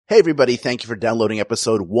Hey everybody, thank you for downloading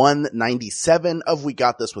episode 197 of We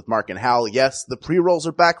Got This with Mark and Hal. Yes, the pre-rolls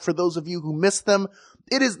are back for those of you who missed them.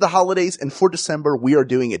 It is the holidays, and for December, we are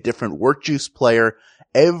doing a different Work Juice player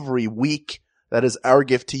every week. That is our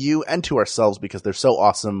gift to you and to ourselves because they're so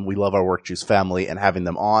awesome. We love our Work Juice family and having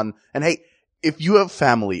them on. And hey, if you have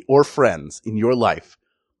family or friends in your life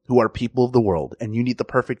who are people of the world and you need the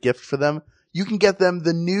perfect gift for them, you can get them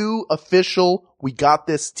the new official We Got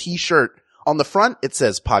This t-shirt. On the front, it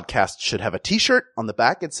says podcasts should have a t-shirt. On the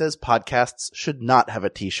back, it says podcasts should not have a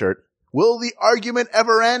t-shirt. Will the argument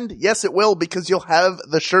ever end? Yes, it will, because you'll have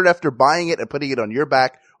the shirt after buying it and putting it on your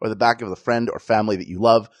back or the back of the friend or family that you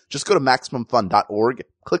love. Just go to MaximumFun.org,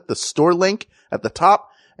 click the store link at the top,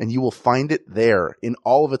 and you will find it there in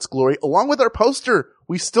all of its glory, along with our poster.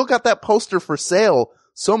 We've still got that poster for sale.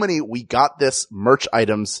 So many We Got This merch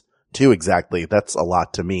items. 2 exactly. That's a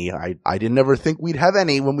lot to me. I didn't ever think we'd have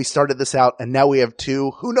any when we started this out, and now we have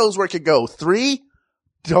 2. Who knows where it could go? 3?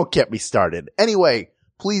 Don't get me started. Anyway,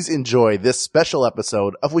 please enjoy this special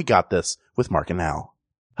episode of We Got This with Mark and Hal.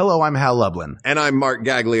 Hello, I'm Hal Lublin. And I'm Mark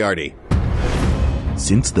Gagliardi.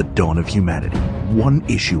 Since the dawn of humanity, one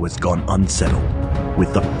issue has gone unsettled.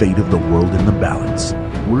 With the fate of the world in the balance,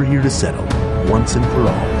 we're here to settle, once and for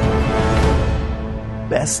all.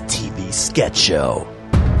 Best TV sketch show.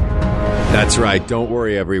 That's right. Don't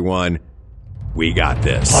worry, everyone. We got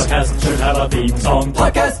this. Podcasts should have a theme song.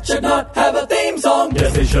 Podcasts should not have a theme song.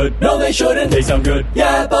 Yes, they should. No, they shouldn't. They sound good.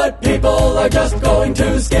 Yeah, but people are just going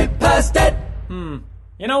to skip past it. You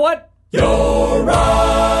know what? You're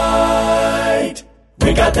right.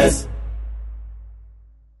 We got this.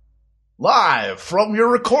 Live from your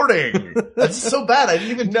recording. That's so bad. I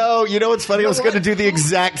didn't even. No, you know what's funny? I was going to do the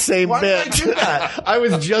exact same Why bit. did I do that? I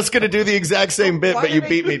was just going to do the exact same bit, Why but you did I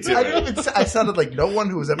beat do me that? to I it. didn't even. I sounded like no one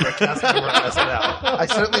who was ever a cast member on SNL. I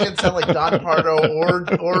certainly didn't sound like Don Pardo or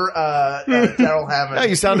Daryl Hammond. No,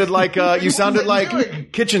 you sounded like doing?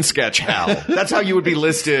 Kitchen Sketch Hal. That's how you would be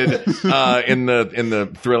listed in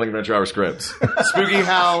the Thrilling Adventure Hour scripts. Spooky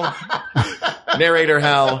Hal, narrator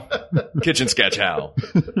Hal, Kitchen Sketch Hal.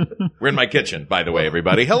 We're in my kitchen, by the way,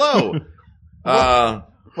 everybody. Hello.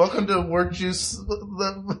 Welcome to Work Juice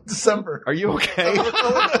December. Are you okay?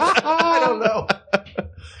 I don't know.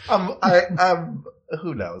 I'm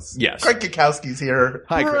who knows? Yes. Craig Cackowski's here.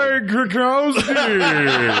 Hi, Craig.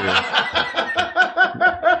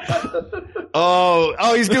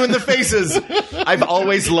 Oh, he's doing the faces. I've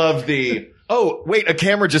always loved the. Oh, wait, a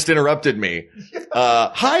camera just interrupted me.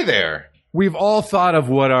 Hi there. We've all thought of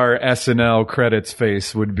what our SNL credits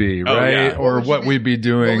face would be, right? Yeah. Or what we'd be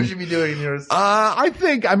doing. What would you be doing in yours?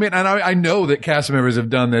 I know that cast members have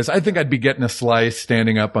done this. I think I'd be getting a slice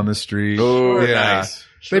standing up on the street. Oh, nice.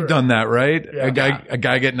 They've done that, right? Yeah. A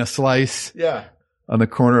guy getting a slice Yeah. on the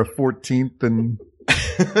corner of 14th and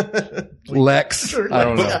Lex. Sure, I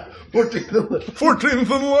don't know. yeah. 14th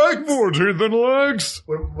and Lex.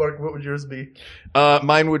 What would yours be?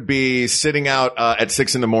 Mine would be sitting out at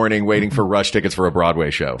 6 a.m. waiting for rush tickets for a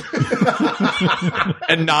Broadway show.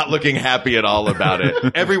 And not looking happy at all about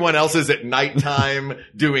it. Everyone else is at nighttime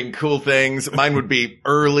doing cool things. Mine would be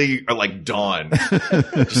early or like dawn.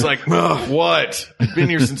 Just like, what? I've been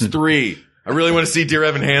here since 3. I really want to see Dear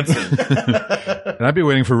Evan Hansen. And I'd be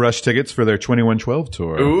waiting for rush tickets for their 2112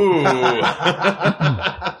 tour. Ooh.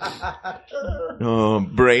 Oh,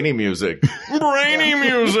 brainy music. Brainy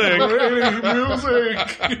music.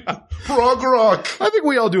 Prog rock. I think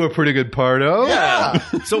we all do a pretty good parto. Yeah.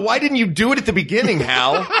 So why didn't you do it at the beginning,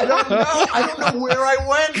 Hal? I don't know. I don't know where I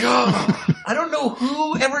went. I don't know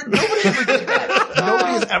nobody ever did that.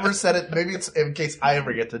 Nobody has ever said it. Maybe it's in case I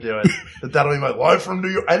ever get to do it. That'll be my live from New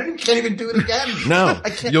York. Can't even do it again. No. I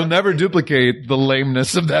can't. You'll never duplicate the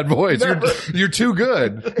lameness of that voice. You're too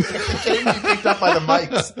good. It can't even be picked up by the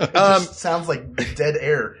mics. It just sounds like dead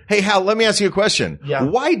air. Hey, Hal, let me ask you a question. Yeah.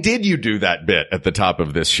 Why did you do that bit at the top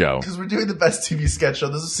of this show? Because we're doing the best TV sketch show.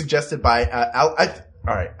 This was suggested by Al.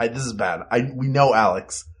 This is bad. We know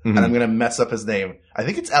Alex, and I'm going to mess up his name. I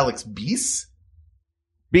think it's Alex Beese.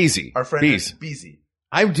 Beezy. Our friend Beezy.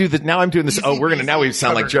 I'm doing this. Easy now we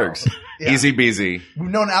sound like jerks. Yeah. Easy Beezy. We've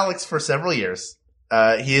known Alex for several years.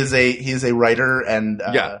 He is a writer and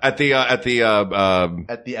at the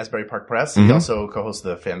Asbury Park Press. He also co-hosts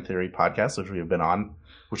the Fan Theory podcast, which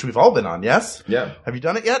we've all been on. Yes. Yeah. Have you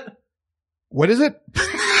done it yet? What is it?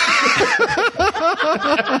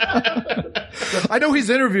 I know he's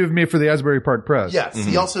interviewed me for the Asbury Park Press. Yes.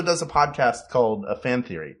 He also does a podcast called Fan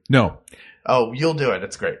Theory. No. Oh, you'll do it.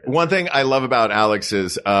 It's great. One thing I love about Alex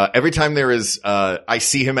is every time I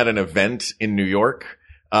see him at an event in New York,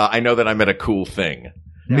 I know that I'm at a cool thing.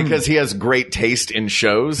 because he has great taste in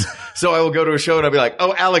shows. So I will go to a show and I'll be like,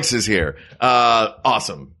 oh, Alex is here.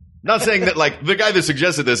 Awesome. Not saying that like the guy that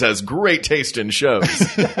suggested this has great taste in shows.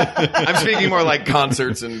 I'm speaking more like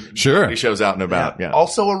concerts and shows out and about. Yeah.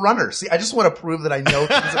 Also a runner. See, I just want to prove that I know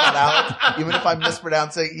things about Alex, even if I'm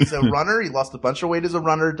mispronouncing. He's a runner. He lost a bunch of weight as a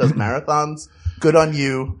runner, does marathons. Good on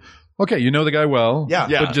you. Okay, you know the guy well. Yeah.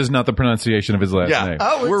 But just not the pronunciation of his last name.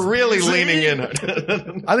 Oh, we're really leaning in.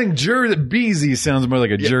 I think Beasy sounds more like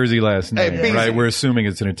a Jersey last name, right? We're assuming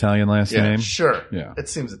it's an Italian last name. Sure. Yeah. It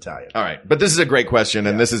seems Italian. All right. But this is a great question,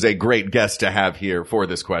 and this is a great guest to have here for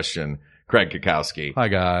this question, Craig Cackowski. Hi,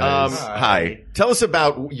 guys. Hi. Tell us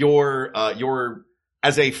about your,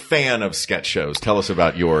 as a fan of sketch shows, tell us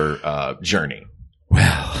about your, journey.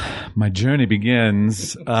 Well, my journey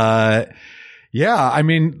begins, yeah, I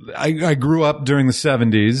mean, I grew up during the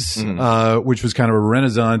 70s, which was kind of a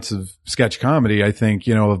renaissance of sketch comedy, I think,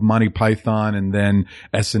 of Monty Python and then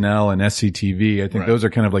SNL and SCTV. I think those are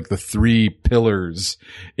kind of like the three pillars.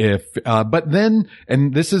 But then,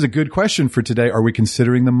 and this is a good question for today, are we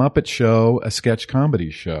considering The Muppet Show a sketch comedy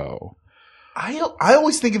show? I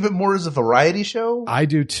always think of it more as a variety show. I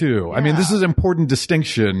do too. Yeah. I mean, this is an important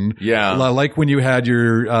distinction. Yeah. Like when you had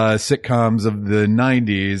your sitcoms of the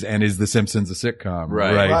 90s and is The Simpsons a sitcom?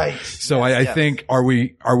 Right. So I think, are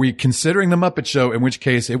we considering The Muppet Show, in which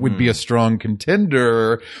case it would be a strong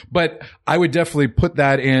contender, but I would definitely put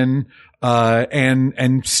that in,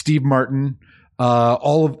 and Steve Martin,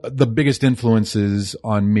 all of the biggest influences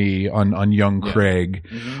on me, on young Craig.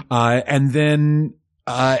 And then,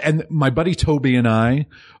 and my buddy Toby and I,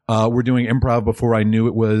 were doing improv before I knew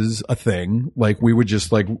it was a thing. Like we would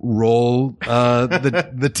just like roll,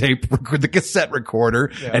 the tape, the cassette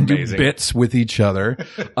recorder and do bits with each other.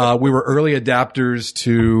 We were early adapters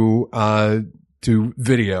to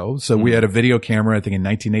video. So we had a video camera, I think in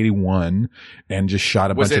 1981 and just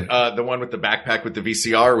shot a bunch of. Was it, the one with the backpack with the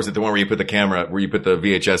VCR, or was it the one where you put the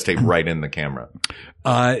VHS tape right in the camera?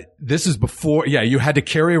 This is before, you had to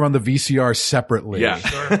carry around the VCR separately. Yeah.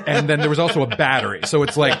 Sure. And then there was also a battery. So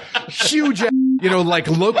it's like huge, like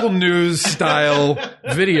local news style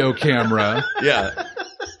video camera. Yeah.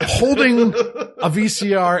 Holding a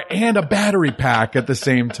VCR and a battery pack at the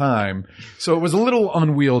same time. So it was a little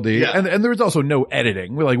unwieldy. Yeah. And there was also no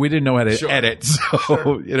editing. We didn't know how to edit.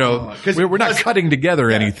 So, we're not cutting together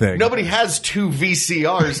anything. Nobody has two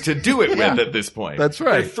VCRs to do it with at this point. That's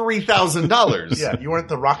right. For $3,000. Yeah. You weren't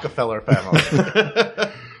the Rockefeller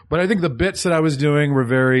family. But I think the bits that I was doing were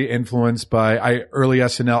very influenced by early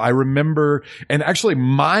SNL. I remember, and actually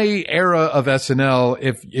my era of SNL,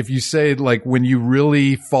 if you say like when you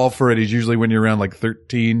really fall for it is usually when you're around like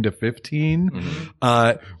 13 to 15,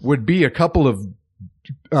 would be a couple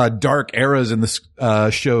of dark eras in the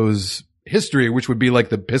show's history, which would be like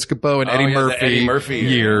the Piscopo and Eddie Murphy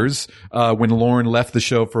years, when Lauren left the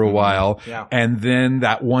show for a while. Yeah. And then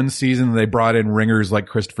that one season they brought in ringers like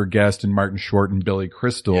Christopher Guest and Martin Short and Billy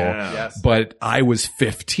Crystal. Yeah. Yes. But I was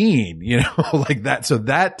 15, like that. So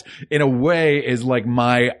that in a way is like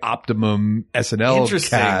my optimum SNL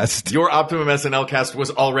cast. Your optimum SNL cast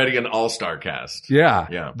was already an all-star cast. Yeah.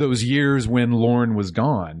 Yeah. Those years when Lauren was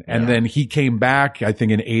gone. And then he came back, I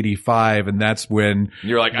think in 85. And that's when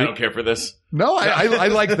you're like, I don't care for this. No, I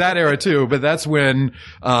like that era too, but that's when,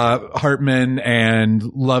 Hartman and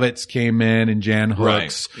Lovitz came in and Jan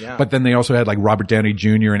Hooks. Right. Yeah. But then they also had like Robert Downey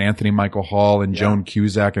Jr. and Anthony Michael Hall and Joan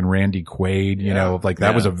Cusack and Randy Quaid,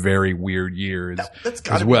 that was a very weird year that's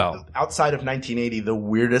gotta be, outside of 1980, the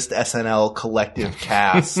weirdest SNL collective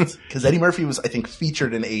cast. Cause Eddie Murphy was, I think,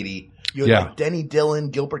 featured in 80. You had like Denny Dillon,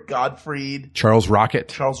 Gilbert Gottfried, Charles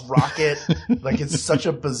Rocket. Like it's such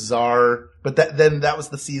a bizarre, but that was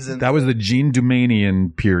the season. That was the Gene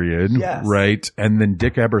Dumanian period, right? And then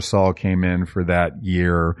Dick Ebersol came in for that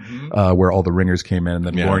year, where all the ringers came in, and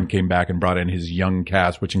then Lauren came back and brought in his young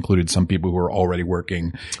cast, which included some people who were already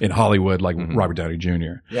working in Hollywood, like Robert Downey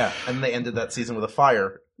Jr. Yeah. And they ended that season with a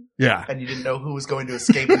fire. Yeah. And you didn't know who was going to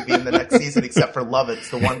escape and be in the next season except for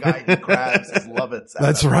Lovitz. The one guy who grabs is Lovitz.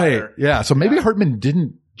 That's right. Fire. Yeah. So maybe Hartman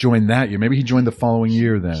didn't join that year. Maybe he joined the following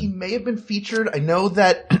year then. He may have been featured. I know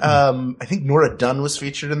that, I think Nora Dunn was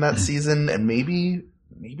featured in that season and maybe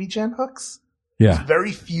Jan Hooks. Yeah. There's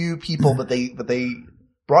very few people, but they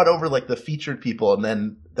brought over like the featured people, and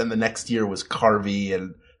then the next year was Carvey,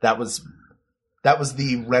 and that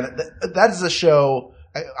is a show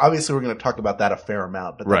obviously we're going to talk about that a fair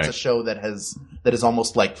amount, but that's a show that is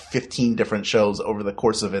almost like 15 different shows over the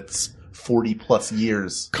course of its 40 plus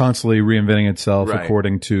years, constantly reinventing itself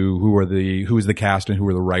according to who is the cast and who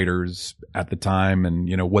are the writers at the time, and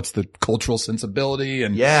what's the cultural sensibility,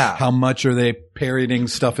 and how much are they parodying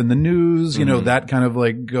stuff in the news, that kind of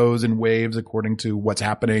like goes in waves according to what's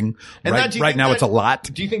happening. And right now it's a lot.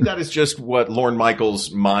 Do you think that is just what Lorne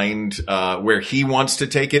Michaels' mind where he wants to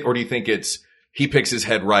take it, or do you think it's he picks his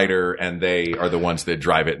head writer and they are the ones that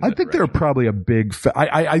drive it? I think they're probably a big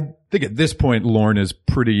I think at this point Lorne is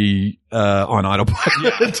pretty on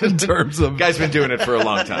autopilot in terms of guy's been doing it for a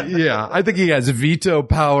long time. Yeah, I think he has veto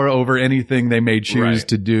power over anything they may choose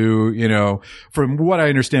to do. From what I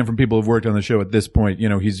understand from people who've worked on the show at this point,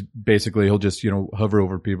 he's basically he'll just hover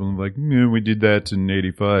over people and like, yeah, we did that in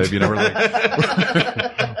 '85, or like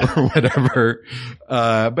or whatever.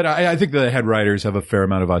 But I think the head writers have a fair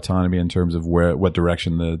amount of autonomy in terms of what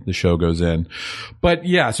direction the show goes in. But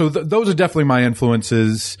yeah, so those are definitely my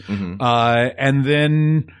influences. And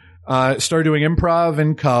then started doing improv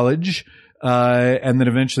in college, and then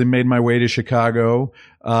eventually made my way to Chicago,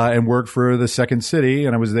 and worked for the Second City.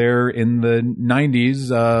 And I was there in the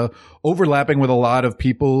 90s, overlapping with a lot of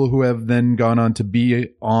people who have then gone on to be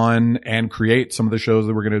on and create some of the shows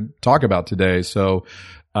that we're going to talk about today. So,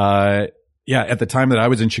 yeah, at the time that I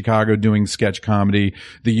was in Chicago doing sketch comedy,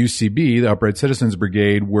 the UCB, the Upright Citizens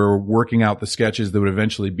Brigade, were working out the sketches that would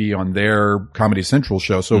eventually be on their Comedy Central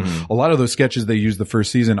show. So a lot of those sketches they used the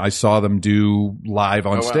first season, I saw them do live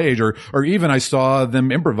on stage, or even I saw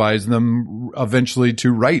them improvise them eventually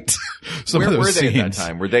to write some of those scenes. Where were they at that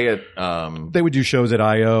time? Were they at, They would do shows at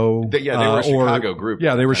I.O. They were a Chicago group.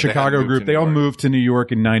 Yeah, they were a Chicago group. They all moved to New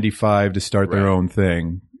York in 95 to start their own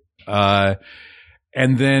thing.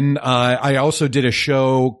 And then, I also did a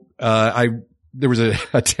show, there was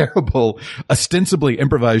a terrible, ostensibly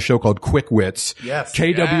improvised show called Quick Wits. Yes.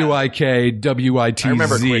 KWIKWITZ. I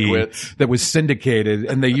remember Quick Wits. That was syndicated,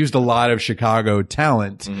 and they used a lot of Chicago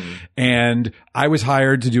talent. And I was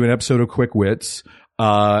hired to do an episode of Quick Wits.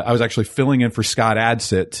 I was actually filling in for Scott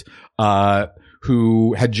Adsit,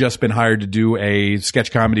 who had just been hired to do a sketch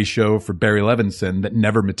comedy show for Barry Levinson that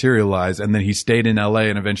never materialized. And then he stayed in LA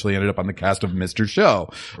and eventually ended up on the cast of Mr. Show,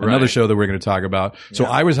 another show that we're going to talk about. So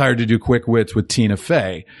I was hired to do Quick Wits with Tina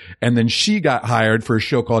Fey. And then she got hired for a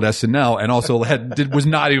show called SNL and also was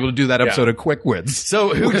not able to do that episode of Quick Wits.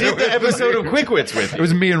 So who did the episode of Quick Wits with you? It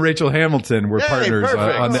was me and Rachel Hamilton were partners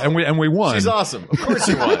on and we won. She's awesome. Of course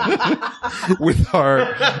you won. with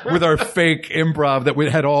our fake improv that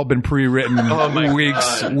had all been pre-written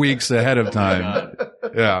weeks ahead of time.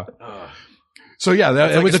 Yeah. So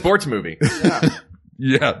yeah, it was a sports movie.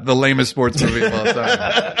 Yeah, the lamest sports movie of all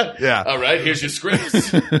time. Yeah. All right, here's your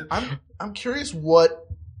scripts. I'm curious what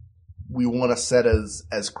we want to set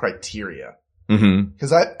as criteria.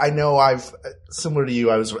 Because I know similar to you,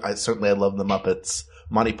 I love the Muppets,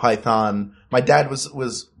 Monty Python. My dad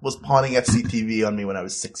was pawning FCTV on me when I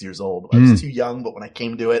was 6 years old. I was too young, but when I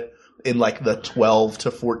came to it in like the 12 to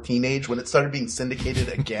 14 age, when it started being syndicated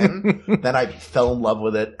again, then I fell in love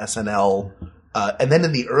with it, SNL. And then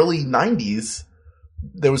in the early 90s,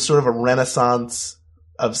 there was sort of a renaissance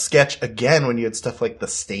of sketch again when you had stuff like The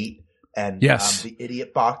State and the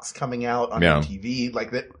Idiot Box coming out on MTV. Like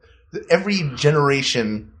that, every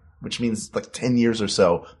generation, which means like 10 years or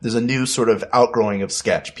so, there's a new sort of outgrowing of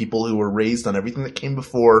sketch. People who were raised on everything that came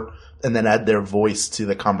before and then add their voice to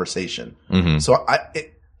the conversation. So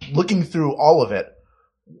looking through all of it,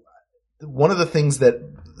 one of the things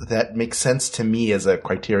that makes sense to me as a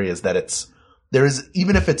criteria is that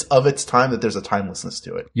even if it's of its time, that there's a timelessness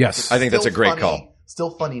to it. Yes. I think that's a great call.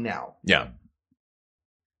 Still funny now. Yeah.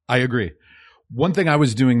 I agree. One thing I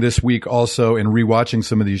was doing this week also in rewatching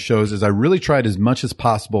some of these shows is I really tried as much as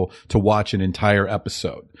possible to watch an entire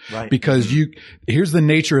episode. Right. Because here's the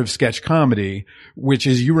nature of sketch comedy, which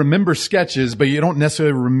is you remember sketches, but you don't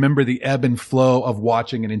necessarily remember the ebb and flow of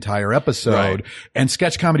watching an entire episode. Right. And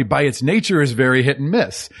sketch comedy by its nature is very hit and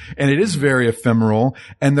miss. And it is very ephemeral.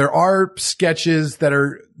 And there are sketches that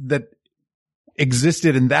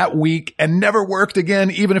existed in that week and never worked again,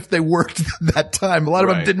 even if they worked that time. A lot of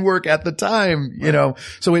them didn't work at the time, you know.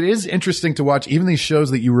 So it is interesting to watch even these shows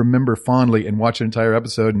that you remember fondly and watch an entire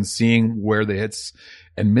episode and seeing where the hits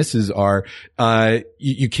and misses are.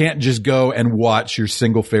 You can't just go and watch your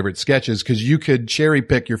single favorite sketches because you could cherry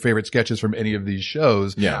pick your favorite sketches from any of these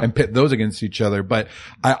shows and pit those against each other. But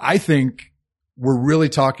I think we're really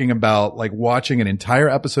talking about like watching an entire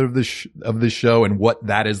episode of this show and what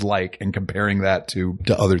that is like and comparing that to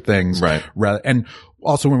other things. Right. And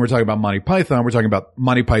also when we're talking about Monty Python, we're talking about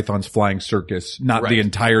Monty Python's Flying Circus, not the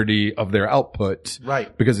entirety of their output.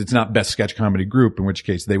 Right. Because it's not best sketch comedy group, in which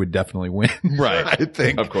case they would definitely win. Right. I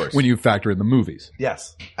think. Of course. When you factor in the movies.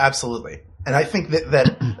 Yes, absolutely. And I think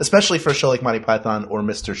that especially for a show like Monty Python or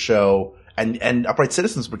Mr. Show and Upright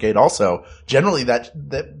Citizens Brigade also, generally that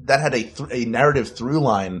had a narrative through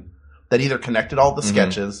line that either connected all the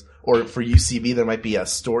sketches, or for UCB there might be a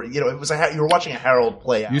story. You know, it was you were watching a Harold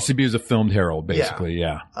play out. UCB is a filmed Harold, basically.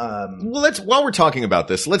 Yeah. Well, while we're talking about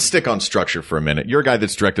this, let's stick on structure for a minute. You're a guy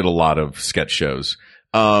that's directed a lot of sketch shows.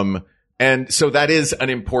 And so that is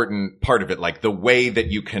an important part of it, like the way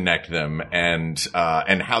that you connect them and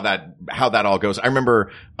how that all goes. I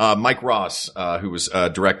remember, Mike Ross, who was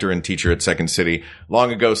a director and teacher at Second City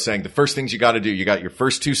long ago saying the first things you got to do, you got your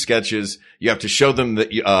first 2 sketches. You have to show them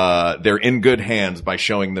that, they're in good hands by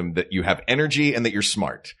showing them that you have energy and that you're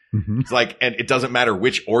smart. Mm-hmm. It's like, and it doesn't matter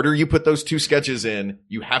which order you put those 2 sketches in.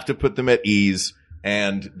 You have to put them at ease.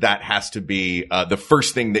 And that has to be, the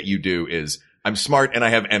first thing that you do is, I'm smart and I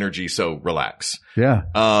have energy, so relax. Yeah.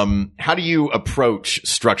 How do you approach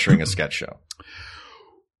structuring a sketch show?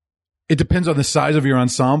 It depends on the size of your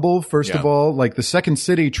ensemble. First of all, like the Second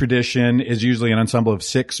City tradition is usually an ensemble of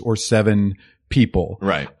 6 or 7 people.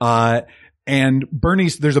 Right. And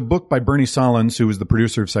there's a book by Bernie Solins, who was the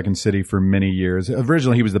producer of Second City for many years.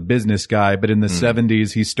 Originally, he was the business guy, but in the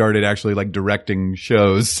 70s, he started actually like directing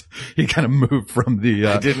shows. He kind of moved from the,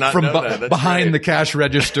 I did not know that. That's behind the cash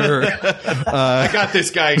register. I got this,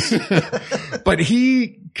 guys. But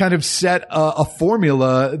he kind of set a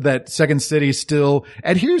formula that Second City still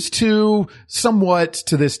adheres to somewhat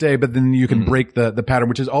to this day, but then you can break the pattern,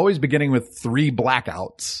 which is always beginning with 3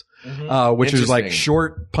 blackouts. Which is like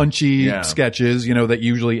short, punchy sketches, you know, that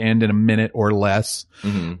usually end in a minute or less.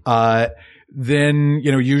 Then,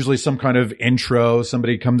 you know, usually some kind of intro.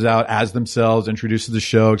 Somebody comes out as themselves, introduces the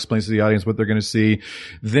show, explains to the audience what they're going to see.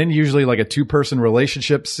 Then usually like a 2-person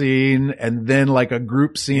relationship scene, and then like a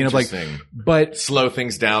group scene of like, but slow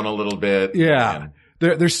things down a little bit. Yeah.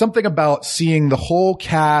 There's something about seeing the whole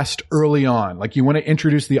cast early on. Like you want to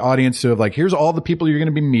introduce the audience to like, here's all the people you're going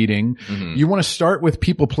to be meeting. You want to start with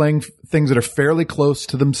people playing things that are fairly close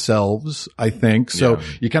to themselves, I think. So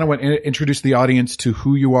you kind of want to introduce the audience to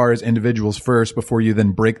who you are as individuals first before you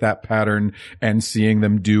then break that pattern and seeing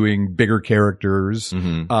them doing bigger characters,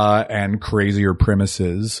 and crazier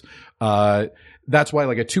premises. That's why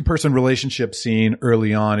like a 2-person relationship scene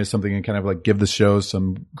early on is something that kind of like give the show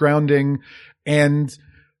some grounding.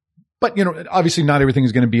 But you know, obviously not everything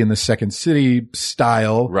is going to be in the Second City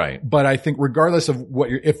style. Right. But I think regardless of what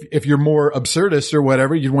if you're more absurdist or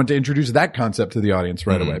whatever, you'd want to introduce that concept to the audience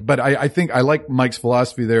right away. But I think I like Mike's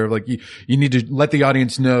philosophy there of like, you need to let the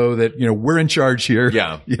audience know that, you know, we're in charge here.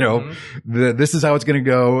 Yeah. You know, this is how it's going to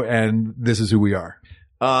go and this is who we are.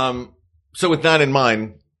 So with that in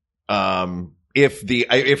mind,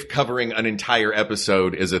 if covering an entire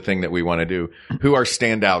episode is a thing that we want to do, who are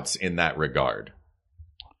standouts in that regard?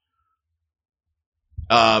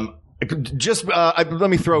 Let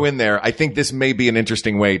me throw in there. I think this may be an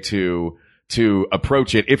interesting way to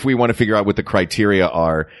approach it if we want to figure out what the criteria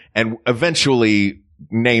are, and eventually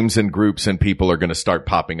names and groups and people are going to start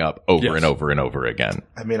popping up over and over and over again.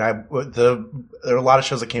 I mean, there are a lot of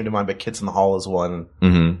shows that came to mind, but Kids in the Hall is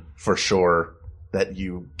one for sure. That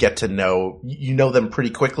you get to know, you know them pretty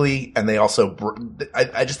quickly, and they also,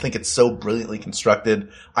 I just think it's so brilliantly constructed.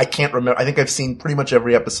 I can't remember, I think I've seen pretty much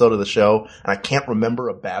every episode of the show, and I can't remember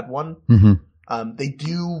a bad one. They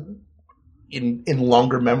do, in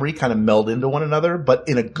longer memory, kind of meld into one another, but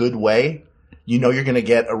in a good way. You know you're gonna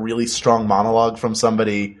get a really strong monologue from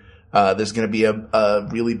somebody. There's gonna be a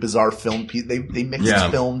really bizarre film piece. They mix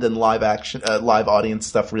filmed and live action, live audience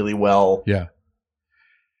stuff really well.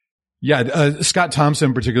 Yeah, Scott Thompson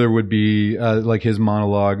in particular would be, like his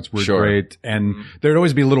monologues were great. And there'd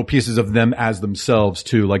always be little pieces of them as themselves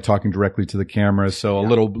too, like talking directly to the camera. So a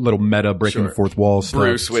little meta breaking the fourth wall stuff.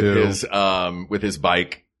 Bruce with his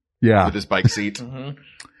bike. Yeah. With his bike seat.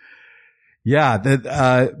 Yeah.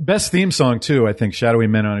 The, best theme song too, I think, Shadowy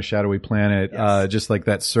Men on a Shadowy Planet. Just like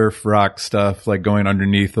that surf rock stuff, like going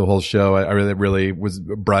underneath the whole show. I really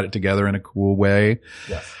brought it together in a cool way.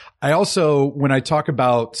 Yes. I also, when I talk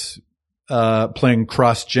about, playing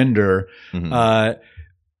cross-gender, you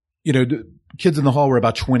know, Kids in the Hall were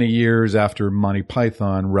about 20 years after Monty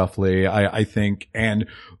Python, roughly, I think. And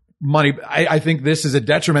I think this is a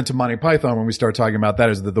detriment to Monty Python when we start talking about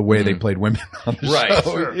that, is the way they played women on the Right.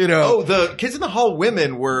 show. Sure. You know, the Kids in the Hall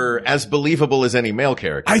women were as believable as any male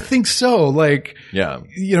character. I think so. Like, yeah,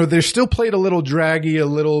 you know, they're still played a little draggy, a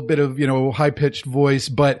little bit of, you know, high pitched voice,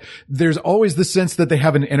 but there's always the sense that they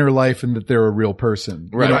have an inner life and that they're a real person,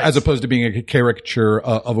 right? You know, as opposed to being a caricature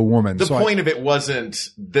of a woman. The point of it wasn't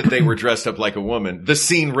that they were dressed up like a woman. The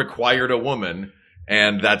scene required a woman.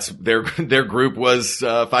 And that's their group was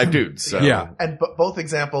 5 dudes. So. Yeah, and both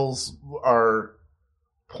examples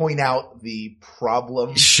point out the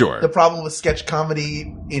problem. Sure, the problem with sketch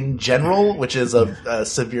comedy in general, which is a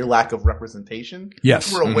severe lack of representation.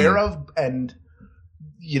 Yes, we're aware of, and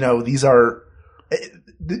you know these are.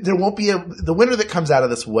 There won't be the winner that comes out of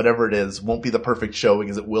this, whatever it is, won't be the perfect showing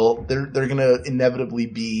as it will. They're going to inevitably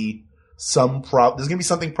be there's going to be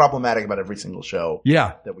something problematic about every single show.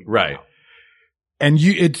 Yeah, that we right. Out. And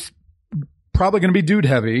it's probably going to be dude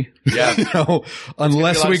heavy. Yeah. You know,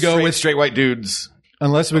 unless we go with straight white dudes.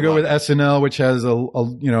 Unless we go with SNL, which has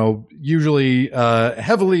you know, usually,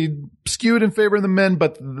 heavily skewed in favor of the men,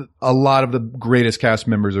 but a lot of the greatest cast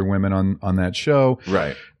members are women on that show.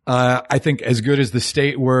 Right. I think as good as The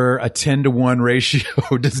State were, a 10-to-1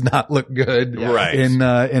 ratio does not look good. Yeah. Right. In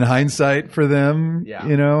hindsight for them. Yeah.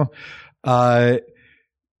 You know,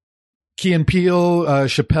 Key and Peele,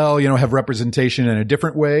 Chappelle, you know, have representation in a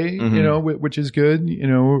different way, you know, which is good, you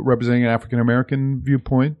know, representing an African-American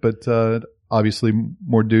viewpoint, but, obviously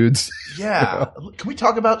more dudes. Yeah. Can we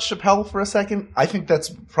talk about Chappelle for a second? I think that's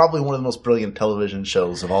probably one of the most brilliant television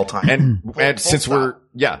shows of all time. And since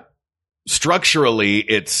structurally,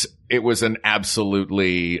 it was an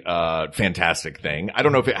absolutely, fantastic thing. I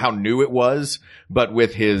don't know how new it was, but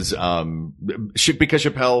with his, because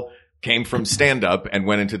Chappelle came from stand-up and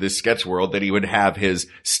went into this sketch world, that he would have his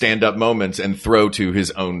stand-up moments and throw to his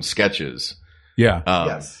own sketches. Yeah.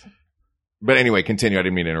 Yes. But anyway, continue. I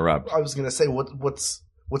didn't mean to interrupt. I was going to say what's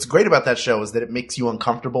great about that show is that it makes you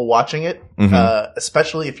uncomfortable watching it,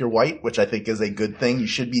 especially if you're white, which I think is a good thing. You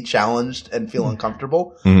should be challenged and feel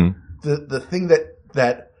uncomfortable. The thing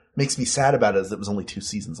that makes me sad about it is it was only 2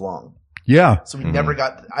 seasons long. Yeah. So we never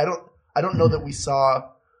got. I don't know that we saw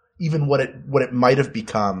even what it might have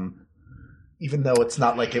become. Even though it's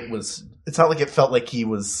not like it felt like he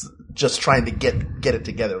was just trying to get it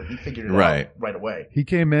together. He figured it out right away. He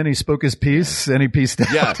came in, he spoke his piece, and he pieced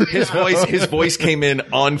out. Yeah, his voice came in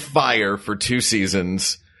on fire for 2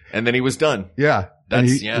 seasons, and then he was done. Yeah,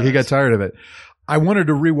 he got tired of it. I wanted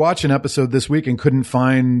to rewatch an episode this week and couldn't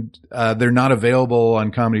find, they're not available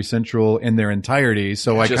on Comedy Central in their entirety.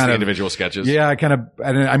 So I just the individual sketches. Yeah,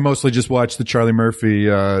 I mostly just watched the Charlie Murphy,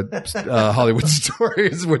 Hollywood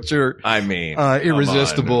stories, which are,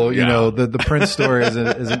 irresistible. You know, the Prince story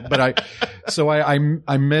isn't, but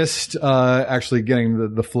I missed, actually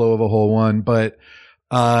getting the flow of a whole one, but,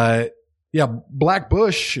 yeah, Black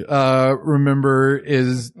Bush, remember,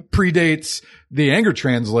 predates the Anger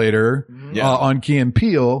Translator, on Key and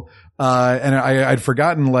Peele. And I'd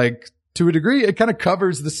forgotten, like, to a degree, it kind of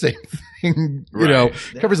covers the same thing, you know,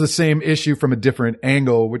 covers the same issue from a different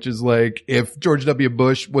angle, which is like if George W.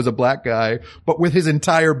 Bush was a black guy, but with his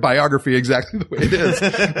entire biography exactly the way it is,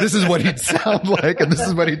 this is what he'd sound like and this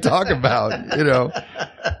is what he'd talk about, you know.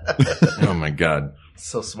 Oh my God.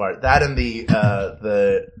 So smart. That and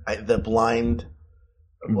the blind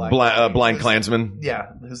Klansman. Yeah,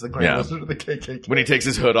 who's the Grand Wizard of the KKK. When he takes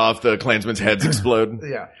his hood off, the Klansmen's heads explode.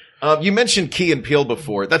 Yeah. You mentioned Key and Peele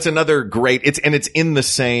before. That's another great. It's in the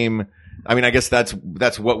same. I mean, I guess that's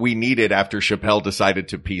what we needed after Chappelle decided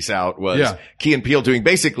to peace out was Key and Peele doing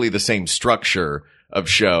basically the same structure of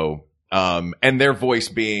show. And their voice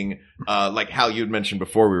being, like how you'd mentioned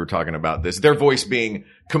before we were talking about this, their voice being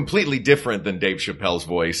completely different than Dave Chappelle's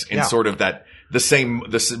voice in sort of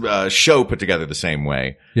the show put together the same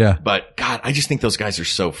way. Yeah. But God, I just think those guys are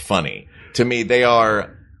so funny. To me,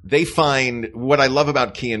 they find what I love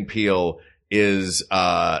about Key and Peele is,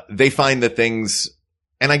 they find the things,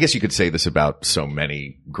 and I guess you could say this about so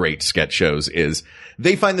many great sketch shows, is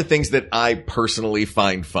they find the things that I personally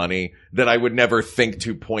find funny that I would never think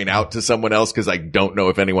to point out to someone else because I don't know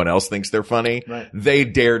if anyone else thinks they're funny. Right. They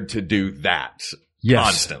dared to do that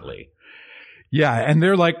constantly. Yeah, and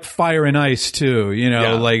they're like fire and ice too, you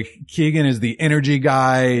know, like Keegan is the energy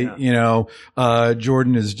guy, you know,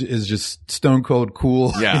 Jordan is just stone cold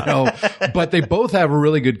cool, you know, but they both have a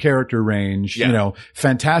really good character range, you know,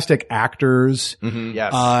 fantastic actors.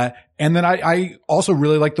 Yes. And then I also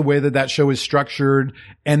really like the way that show is structured.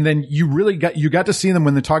 And then you got to see them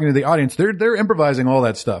when they're talking to the audience. They're improvising all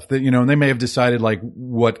that stuff that, and they may have decided like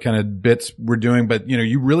what kind of bits we're doing, but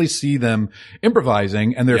you really see them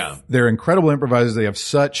improvising, and they're incredible improvisers. They have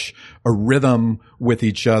such a rhythm with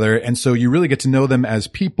each other. And so you really get to know them as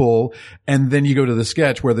people. And then you go to the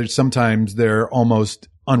sketch where sometimes they're almost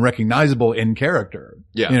unrecognizable in character.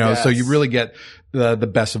 Yeah. So you really get the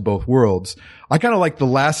best of both worlds. I kind of like the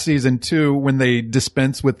last season too, when they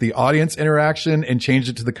dispense with the audience interaction and change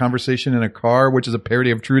it to the conversation in a car, which is a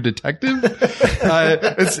parody of True Detective.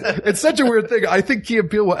 It's such a weird thing. I think Key and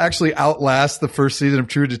Peele will actually outlast the first season of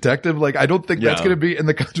True Detective. Like, I don't think that's going to be in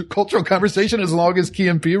the cultural conversation as long as Key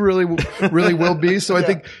and Peele really will be. So I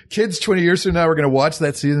think kids 20 years from now are going to watch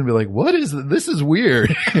that season and be like, what is this? This is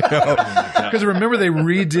weird. Because remember, they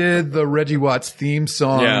redid the Reggie Watts theme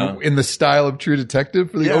song in the style of True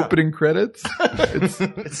Detective for the opening credits.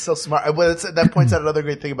 It's so smart. But that points out another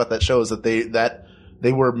great thing about that show is that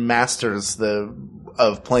they were masters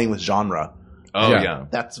of playing with genre. Oh yeah.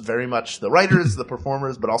 That's very much the writers, the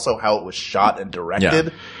performers, but also how it was shot and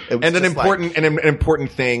directed. Yeah. And an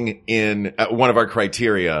important thing in one of our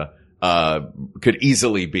criteria could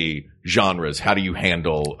easily be genres. How do you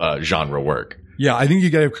handle genre work? Yeah, I think you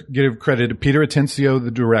got to give credit to Peter Atencio, the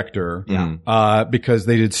director, because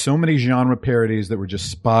they did so many genre parodies that were just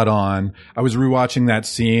spot on. I was rewatching that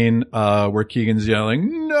scene where Keegan's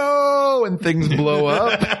yelling "No" and things blow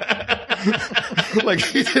up. Like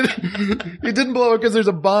he didn't blow up because there's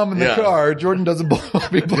a bomb in the car. Jordan doesn't blow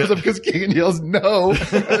up. He blows up because Keegan yells "No," and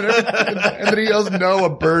then he yells "No." A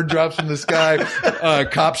bird drops from the sky.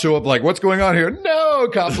 Cops show up like, "What's going on here?" "No,"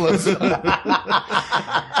 cop blows up.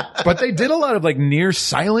 But they did a lot of like near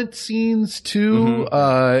silent scenes too,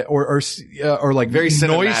 or like very noise.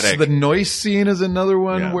 cinematic. The noise scene is another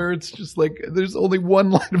one where it's just like there's only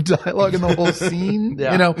one line of dialogue in the whole scene,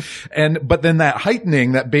 but then that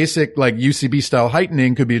heightening, that basic like UCB style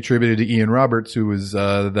heightening, could be attributed to Ian Roberts, who was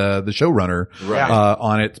the showrunner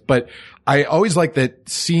on it. But I always like that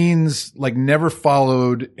scenes like never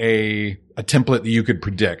followed a template that you could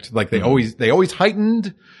predict. Like they always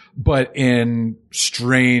heightened, but in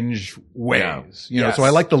strange ways, you know, so I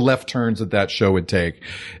like the left turns that show would take.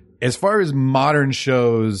 As far as modern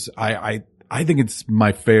shows, I think it's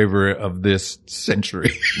my favorite of this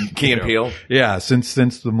century. Key and Peele? Yeah. Since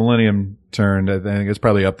the millennium turned, I think it's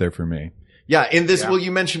probably up there for me. Yeah. In this, well,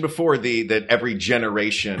 you mentioned before that every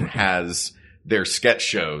generation has their sketch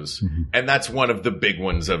shows, and that's one of the big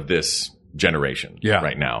ones of this generation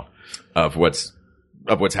right now of what's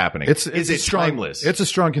happening. Is it timeless? It's a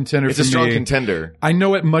strong contender for me. It's a strong contender. I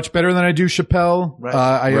know it much better than I do Chappelle. Right.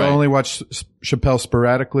 I only watch Chappelle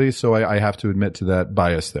sporadically, so I have to admit to that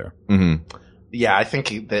bias there. Mm-hmm. Yeah, I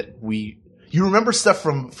think that you remember stuff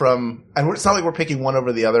from, and it's not like we're picking one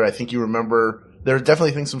over the other. I think you remember, there are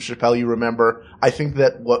definitely things from Chappelle you remember. I think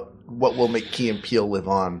that what will make Key and Peele live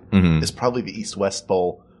on is probably the East-West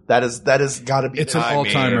Bowl. That has got to be. It's an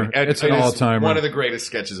all-timer. It's an all-timer. One of the greatest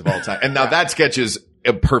sketches of all time. And now that sketch is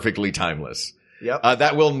perfectly timeless. Yep.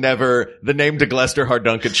 That will never, the name to Glester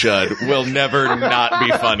Hardunket Chud will never not be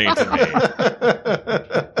funny to me.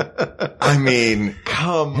 I mean,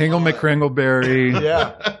 come Hingle on. McCringleberry.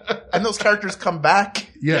 Yeah. And those characters come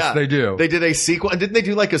back. Yes, they do. They did a sequel. And didn't they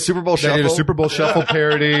do like a Super Bowl Shuffle? They did a Super Bowl Shuffle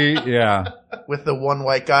parody. Yeah. With the one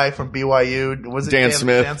white guy from BYU. Was it Dan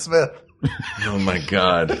Smith? Dan Smith. Oh my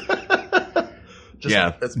God.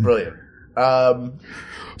 It's brilliant.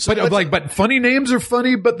 But funny names are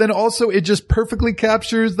funny, but then also it just perfectly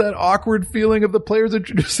captures that awkward feeling of the players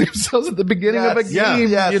introducing themselves at the beginning of a game.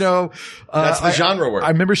 Yes. You know, that's the genre work. I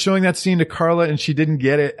remember showing that scene to Carla and she didn't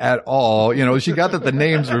get it at all. You know, she got that the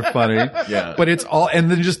names were funny. But it's all, and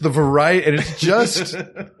then just the variety, and it's just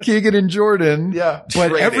Keegan and Jordan. Yeah. But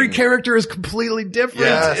Trading. every character is completely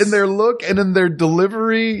different in their look and in their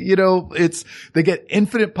delivery. You know, they get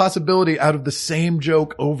infinite possibility out of the same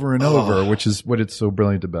joke over and over, which is what it's so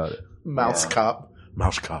brilliant about it. Mouse Cop.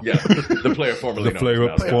 Yeah. The player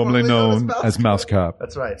formerly known as Mouse Cop.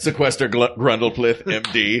 That's right. Sequester Grundleplith,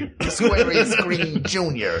 MD. Squarius Green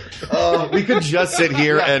Jr. We could just sit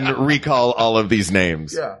here and recall all of these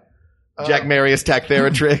names. Yeah. Jack Marius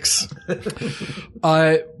Tactheratrix.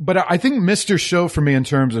 But I think Mr. Show for me in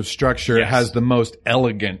terms of structure has the most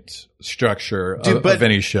elegant structure of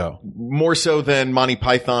any show. More so than Monty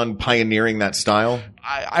Python pioneering that style?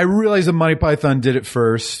 I realize that Monty Python did it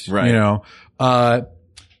first. Right. You know, I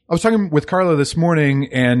was talking with Carlo this morning,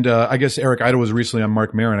 and I guess Eric Idle was recently on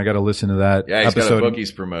Mark Maron. I got to listen to that he's episode. Got a book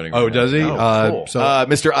he's promoting. Oh, does he? Cool. So,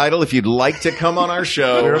 Mr. Idle, if you'd like to come on our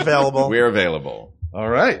show, We're available. We're available. All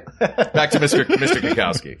right. Back to Mr.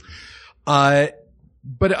 Cackowski.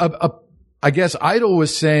 But I guess Idol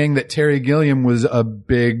was saying that Terry Gilliam was a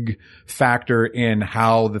big factor in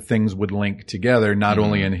how the things would link together, not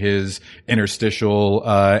only in his interstitial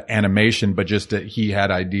animation, but just that he had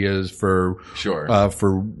ideas for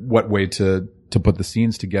what way to put the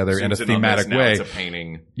scenes together in a thematic way. It's a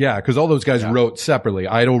painting. Yeah, because all those guys wrote separately.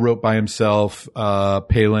 Idol wrote by himself,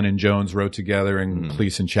 Palin and Jones wrote together, and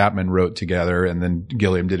Cleese and Chapman wrote together, and then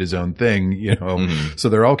Gilliam did his own thing, you know. So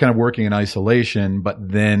they're all kind of working in isolation, but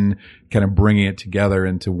then kind of bringing it together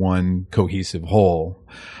into one cohesive whole.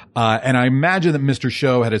 And I imagine that Mr.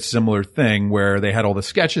 Show had a similar thing where they had all the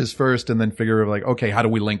sketches first and then figure like, okay, how do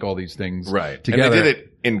we link all these things together? And they did it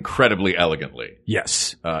incredibly elegantly.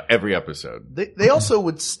 Yes. Every episode. They also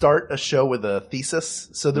would start a show with a thesis.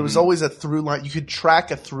 So there was always a through line. You could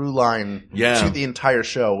track a through line to the entire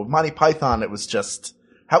show. With Monty Python, it was just,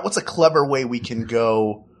 what's a clever way we can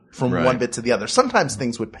go from one bit to the other? Sometimes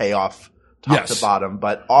things would pay off top to bottom,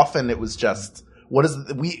 but often it was just,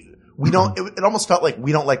 we don't, it almost felt like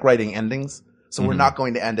we don't like writing endings. So we're not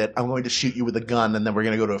going to end it. I'm going to shoot you with a gun and then we're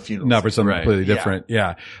going to go to a funeral. No, for something completely different.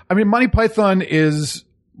 Yeah. I mean, Monty Python is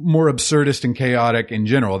more absurdist and chaotic in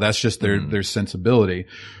general. That's just their sensibility,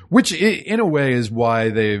 which in a way is why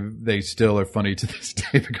they still are funny to this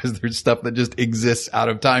day, because there's stuff that just exists out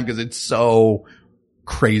of time because it's so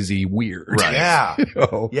crazy weird. Right. Yeah. You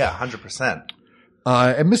know? Yeah, 100%.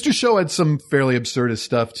 And Mr. Show had some fairly absurdist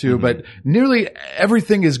stuff too, but nearly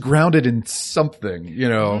everything is grounded in something, you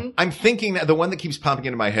know. I'm thinking that the one that keeps popping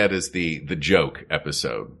into my head is the joke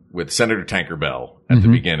episode with Senator Tankerbell at the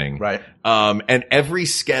beginning. Right. And every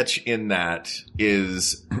sketch in that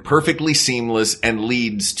is perfectly seamless and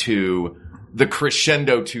leads to the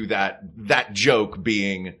crescendo to that joke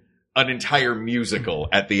being an entire musical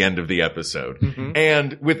at the end of the episode.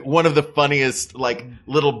 And with one of the funniest, like,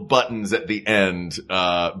 little buttons at the end,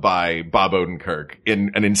 by Bob Odenkirk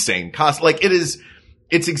in an insane cost. Like, it's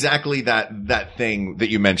exactly that thing that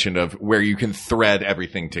you mentioned of where you can thread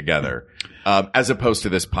everything together, as opposed to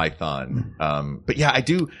this Python. But yeah, I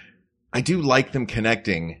do like them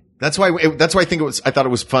connecting. That's why I thought it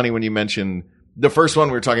was funny when you mentioned the first one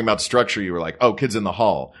we were talking about structure. You were like, oh, Kids in the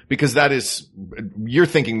Hall, because you're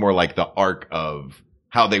thinking more like the arc of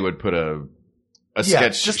how they would put a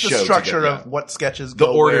sketch just show the structure together. of what sketches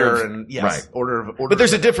go order order. But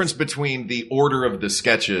there's a difference between the order of the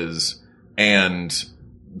sketches and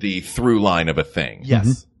the through line of a thing.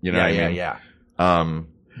 Yes. You know what I mean? Yeah.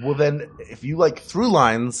 Well, then, if you like through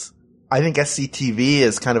lines, I think SCTV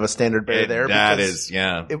is kind of a standard bearer there.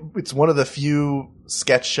 It's one of the few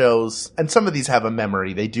sketch shows, and some of these have a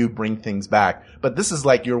memory. They do bring things back. But this is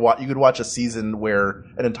like you could watch a season where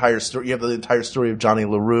you have the entire story of Johnny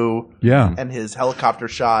LaRue. Yeah. And his helicopter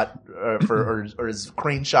shot, or his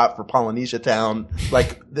crane shot for Polynesia Town.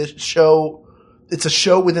 Like, this show, it's a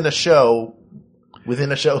show within a show.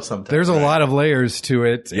 Within a show sometimes. There's a lot of layers to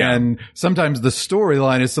it. Yeah. And sometimes the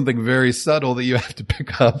storyline is something very subtle that you have to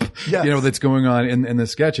pick up, that's going on in the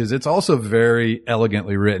sketches. It's also very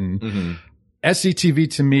elegantly written.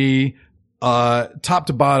 SCTV to me, top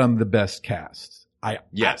to bottom, the best cast. I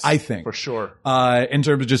think. For sure. In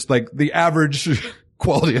terms of just like the average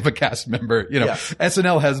quality of a cast member,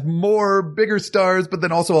 SNL has bigger stars, but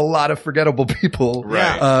then also a lot of forgettable people,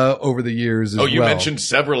 over the years as well. Oh, you mentioned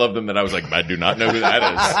several of them that I was like, I do not know who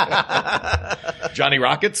that is. Johnny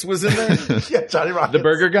Rockets was in there? Yeah, Johnny Rockets. The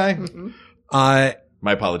burger guy? My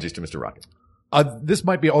apologies to Mr. Rocket. This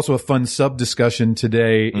might be also a fun sub-discussion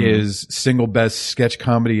today is single best sketch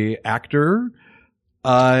comedy actor.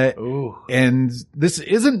 And this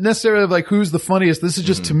isn't necessarily like who's the funniest. This is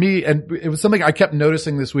just to me, and it was something I kept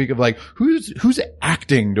noticing this week of like, who's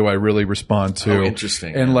acting do I really respond to? Oh,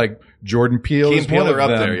 interesting. And like Jordan Peele is one of them.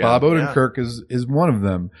 There, Bob Odenkirk is one of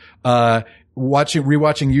them.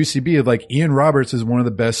 Rewatching UCB of like Ian Roberts is one of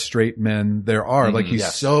the best straight men there are. Like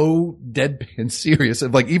he's so deadpan serious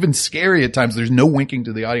and like even scary at times. There's no winking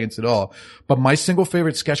to the audience at all. But my single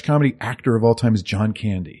favorite sketch comedy actor of all time is John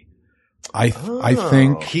Candy. I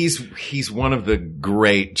think he's one of the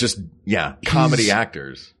great, comedy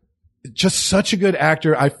actors. Just such a good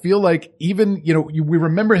actor. I feel like even, we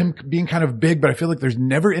remember him being kind of big, but I feel like there's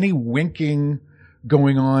never any winking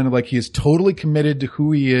going on. Like he is totally committed to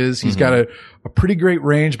who he is. He's got a pretty great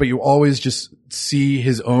range, but you always just see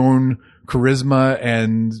his own charisma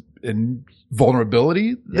and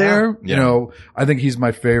vulnerability there. I think he's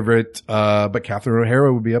my favorite. But Catherine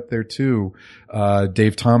O'Hara would be up there too.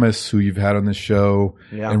 Dave Thomas, who you've had on this show,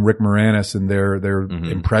 and Rick Moranis and their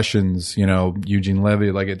impressions, Eugene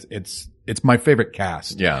Levy. Like it's it's my favorite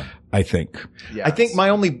cast. Yeah. I think. Yes. I think my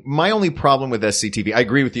only problem with SCTV, I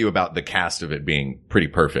agree with you about the cast of it being pretty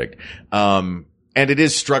perfect. And it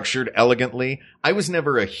is structured elegantly. I was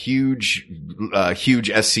never a huge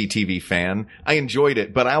SCTV fan. I enjoyed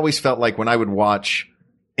it, but I always felt like when I would watch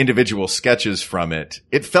individual sketches from it,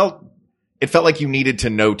 it felt like you needed to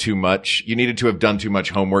know too much. You needed to have done too much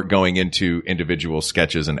homework going into individual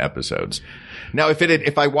sketches and episodes. Now,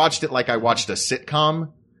 if I watched it like I watched a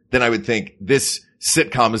sitcom, then I would think this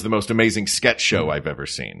sitcom is the most amazing sketch show I've ever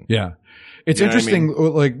seen. Yeah. It's You know what I interesting.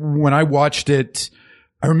 Like when I watched it,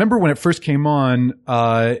 I remember when it first came on,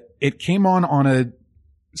 it came on a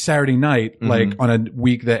Saturday night, like on a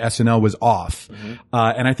week that SNL was off.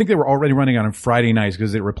 And I think they were already running on Friday nights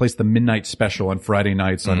because it replaced the midnight special on Friday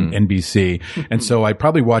nights on NBC. And so I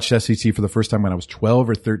probably watched SCT for the first time when I was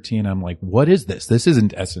 12 or 13. I'm like, what is this? This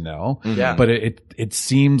isn't SNL. Yeah. But it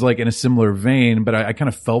seems like in a similar vein, but I kind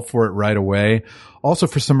of fell for it right away. Also,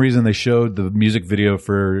 for some reason, they showed the music video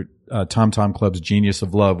for Tom Tom Club's Genius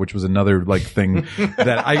of Love, which was another like thing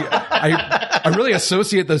that I really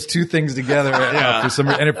associate those two things together for some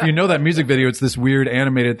reason. And if you know that music video, it's this weird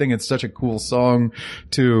animated thing. It's such a cool song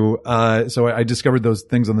too. So I discovered those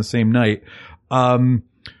things on the same night.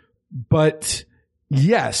 But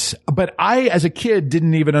yes, but I, as a kid,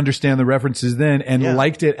 didn't even understand the references then and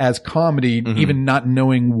liked it as comedy, even not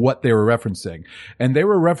knowing what they were referencing. And they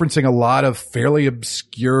were referencing a lot of fairly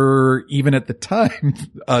obscure, even at the time,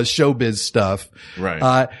 showbiz stuff.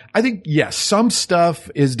 Right. I think, yes, some stuff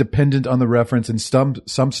is dependent on the reference and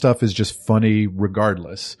some stuff is just funny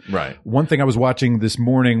regardless. Right. One thing I was watching this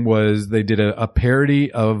morning was they did a parody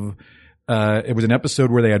of it was an episode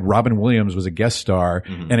where they had Robin Williams was a guest star,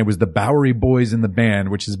 and it was the Bowery Boys in the band,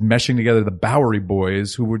 which is meshing together the Bowery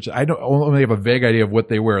Boys, who were I don't only have a vague idea of what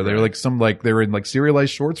they were. They were like they were in like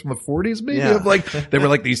serialized shorts from the 40s, maybe. Yeah. Of like they were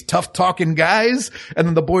like these tough talking guys, and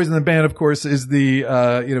then the Boys in the Band, of course, is the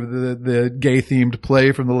the gay themed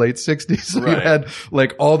play from the late 60s. So you had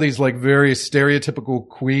like all these like very stereotypical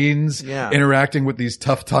queens interacting with these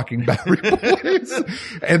tough talking Bowery Boys,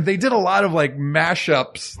 and they did a lot of like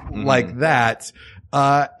mashups like that.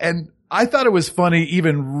 And I thought it was funny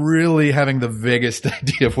even really having the vaguest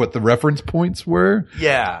idea of what the reference points were.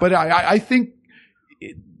 Yeah. But I think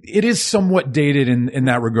it is somewhat dated in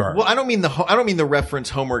that regard. Well, I don't mean the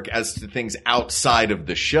reference homework as to things outside of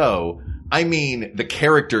the show. I mean the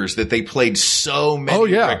characters that they played so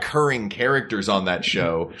many recurring characters on that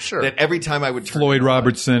show. Sure. That every time I would turn Floyd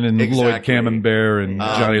Robertson and Exactly. Lloyd Camembert and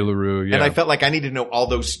Johnny LaRue. Yeah. And I felt like I needed to know all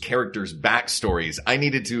those characters' backstories. I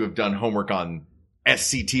needed to have done homework on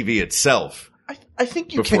SCTV itself I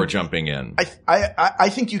think you before can, jumping in. I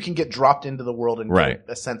think you can get dropped into the world and Right.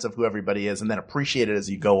 get a sense of who everybody is and then appreciate it as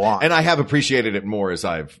you go on. And I have appreciated it more as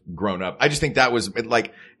I've grown up. I just think that was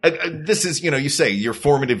like, this is, you say your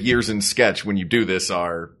formative years in sketch when you do this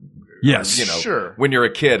are, Yes. Sure. when you're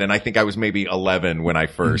a kid. And I think I was maybe 11 when I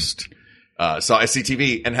first, saw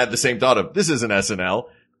SCTV and had the same thought of, this isn't SNL.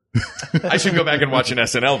 I should go back and watch an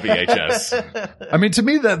SNL VHS. I mean, to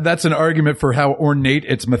me, that's an argument for how ornate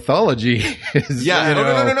its mythology is. Yeah.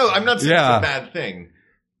 No. I'm not saying it's a bad thing.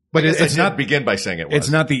 But I guess it's I did not begin by saying it was. It's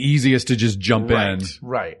not the easiest to just jump Right. in.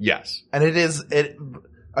 Right. Yes. And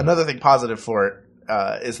another thing positive for it,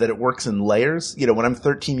 is that it works in layers. When I'm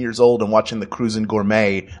 13 years old and watching the Cruisin'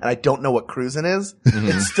 Gourmet and I don't know what cruisin' is,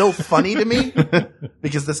 it's still funny to me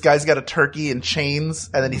because this guy's got a turkey and chains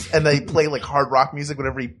and then they play like hard rock music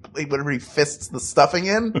whenever he fists the stuffing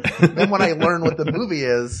in. Then when I learn what the movie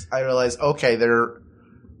is, I realize, okay,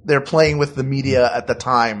 they're playing with the media at the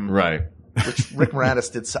time. Right. Which Rick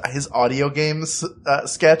Moranis did his audio games,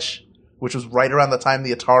 sketch, which was right around the time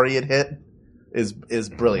the Atari had hit. Is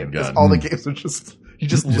brilliant because all the games are just you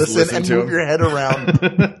just listen and move your head around.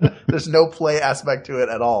 There's no play aspect to it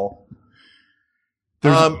at all.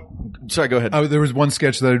 Sorry, go ahead. Oh, there was one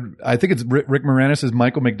sketch that I think it's Rick Moranis as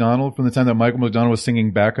Michael McDonald from the time that Michael McDonald was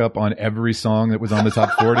singing backup on every song that was on the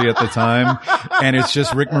top 40 at the time. And it's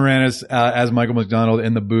just Rick Moranis as Michael McDonald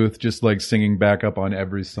in the booth, just like singing backup on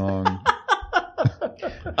every song.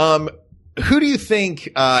 Who do you think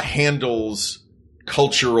handles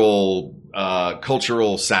cultural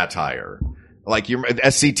satire? Like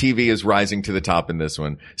SCTV is rising to the top in this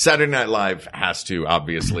one. Saturday Night Live has to,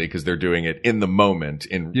 obviously, because they're doing it in the moment.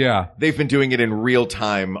 They've been doing it in real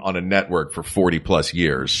time on a network for 40 plus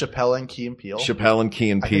years. Chappelle and Key and Peele. Chappelle and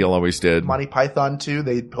Key and Peele always did. Monty Python too.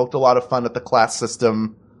 They poked a lot of fun at the class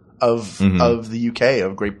system of the UK,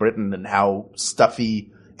 of Great Britain, and how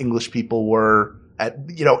stuffy English people were at,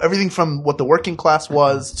 everything from what the working class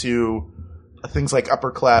was to things like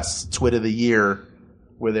upper class twit of the year,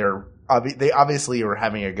 where they're they obviously were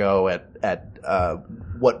having a go at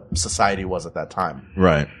what society was at that time.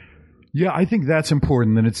 Right. Yeah, I think that's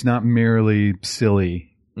important, that it's not merely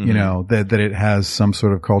silly, you know, that it has some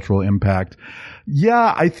sort of cultural impact.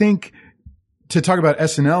 Yeah, I think to talk about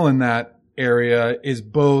SNL in that area is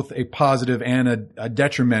both a positive and a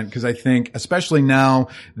detriment, because I think, especially now,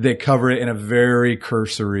 they cover it in a very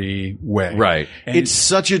cursory way. Right. And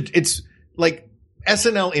It's like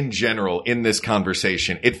SNL in general in this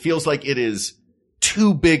conversation, it feels like it is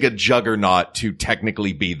too big a juggernaut to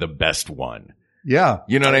technically be the best one. yeah.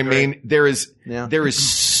 You know what I mean? There is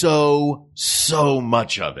so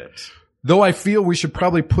much of it. Though I feel we should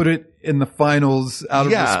probably put it in the finals out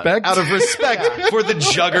of respect. Out of respect for the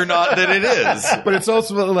juggernaut that it is. But it's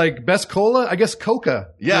also like best cola, I guess Coca.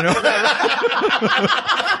 Yeah. You know?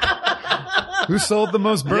 Who sold the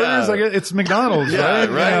most burgers? Yeah. I guess it's McDonald's, Yeah,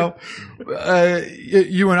 right? You know,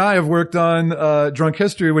 you and I have worked on Drunk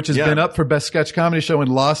History, which has been up for best sketch comedy show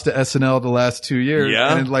and lost to SNL the last 2 years.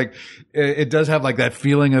 Yeah. And it does have like that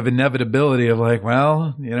feeling of inevitability of like,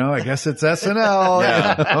 well, you know, I guess it's SNL.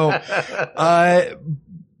 Yeah. You know?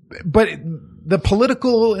 But the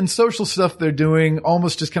political and social stuff they're doing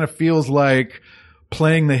almost just kind of feels like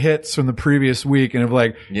playing the hits from the previous week, and of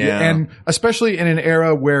like, and especially in an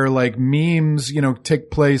era where like memes, you know,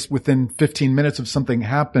 take place within 15 minutes of something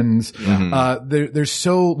happens. There's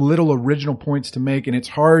so little original points to make, and it's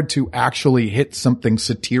hard to actually hit something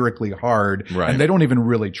satirically hard. Right. And they don't even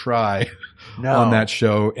really try on that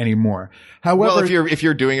show anymore. However, well, if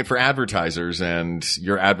you're doing it for advertisers, and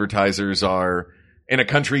your advertisers are in a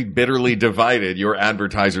country bitterly divided, your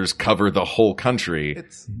advertisers cover the whole country.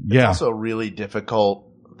 It's also really difficult.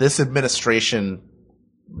 This administration,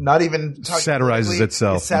 not even satirizes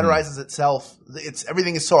itself. It satirizes itself.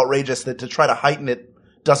 Everything is so outrageous that to try to heighten it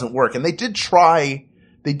doesn't work. And they did try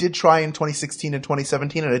in 2016 and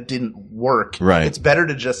 2017, and it didn't work. Right. It's better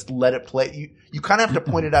to just let it play. You kind of have to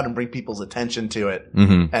point it out and bring people's attention to it,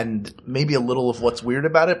 and maybe a little of what's weird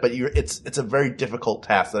about it. But it's a very difficult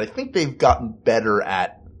task that I think they've gotten better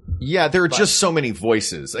at. Yeah, there are just so many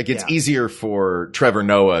voices. Like, it's easier for Trevor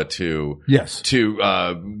Noah to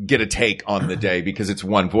get a take on the day because it's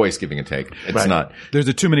one voice giving a take. It's not. There's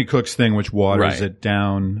a too many cooks thing which waters it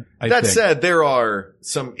down. That said, there are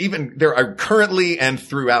currently and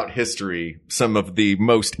throughout history some of the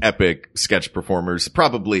most epic sketch performers.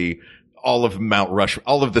 Probably all of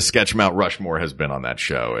the sketch Mount Rushmore has been on that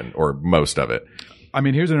show, or most of it. I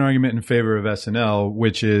mean, here's an argument in favor of SNL,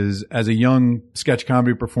 which is, as a young sketch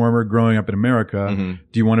comedy performer growing up in America,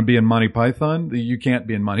 do you want to be in Monty Python? You can't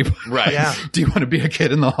be in Monty Python. Right. Yeah. Do you want to be a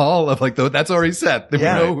kid in the hall of like, that's already set.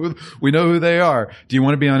 We know who they are. Do you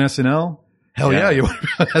want to be on SNL? Hell yeah, you want to be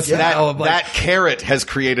on SNL. That carrot has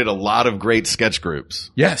created a lot of great sketch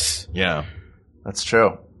groups. Yes. Yeah. That's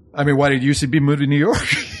true. I mean, why did UCB move to New York?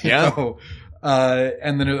 Yeah. know?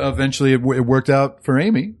 And then eventually it worked out for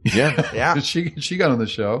Amy. Yeah. Yeah. She got on the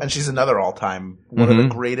show. And she's another all-time, one of the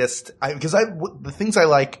greatest, the things I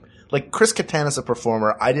like Chris Kattan as a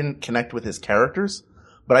performer, I didn't connect with his characters,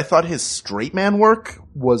 but I thought his straight man work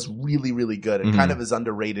was really, really good and kind of is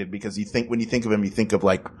underrated because when you think of him, you think of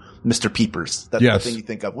like Mr. Peepers. That's the thing you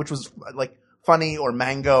think of, which was like funny, or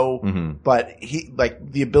Mango, but he,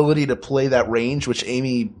 like, the ability to play that range, which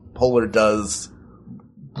Amy Poehler does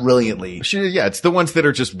brilliantly. It's the ones that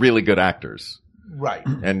are just really good actors. Right.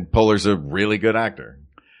 And Poehler's a really good actor.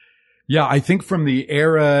 Yeah, I think from the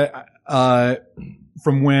era,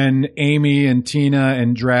 from when Amy and Tina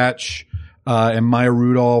and Dratch, and Maya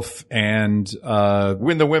Rudolph and,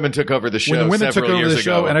 when the women took over the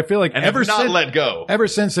show, and I feel like ever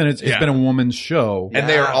since then, it's been a woman's show. And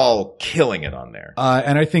they are all killing it on there.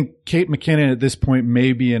 And I think Kate McKinnon at this point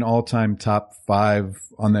may be an all-time top 5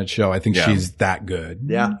 on that show. I think she's that good.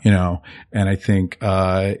 Yeah. You know, and I think,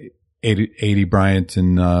 Adie Bryant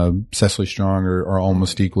and Cecily Strong are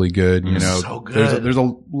almost equally good. You know, so good. There's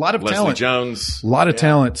a lot of Leslie talent. Jones. A lot of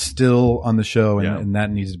talent still on the show, and that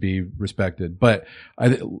needs to be respected. But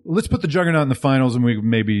let's put the Juggernaut in the finals, and we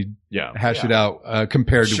maybe hash it out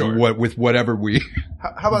compared to whatever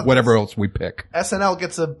whatever else we pick. SNL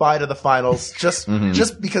gets a bye to the finals just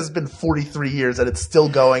because it's been 43 years and it's still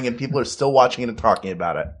going and people are still watching it and talking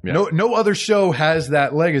about it. Yeah. No other show has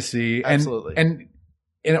that legacy. Absolutely.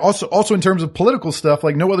 And also in terms of political stuff,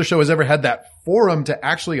 like no other show has ever had that forum to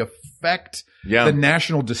actually affect the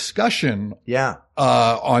national discussion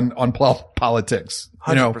on politics.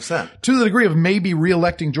 100%. To the degree of maybe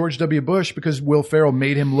re-electing George W. Bush because Will Ferrell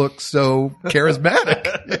made him look so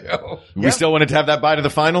charismatic. We still wanted to have that bye to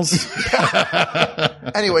the finals.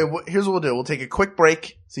 Anyway, here's what we'll do. We'll take a quick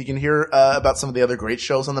break so you can hear about some of the other great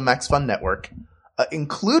shows on the Max Fun Network.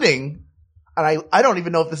 including, and I don't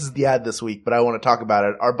even know if this is the ad this week, but I want to talk about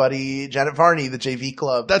it. Our buddy Janet Varney, the JV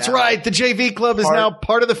Club. That's right. The JV Club is now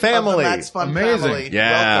part of the family. That's Fun Amazing. Family.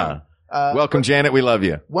 Yeah. Welcome, Janet. We love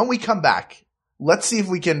you. When we come back, let's see if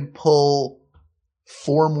we can pull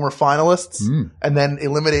 4 more finalists and then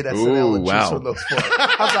eliminate SNL and choose from those 4.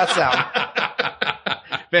 How's that sound?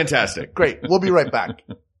 Fantastic. Great. We'll be right back.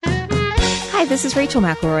 Hi, this is Rachel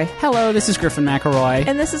McElroy. Hello, this is Griffin McElroy.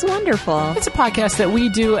 And this is wonderful. It's a podcast that we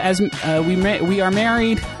do as we are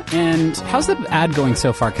married. And how's the ad going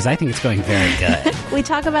so far? Because I think it's going very good. We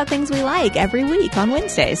talk about things we like every week on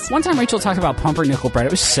Wednesdays. One time Rachel talked about pumpernickel bread.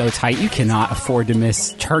 It was so tight. You cannot afford to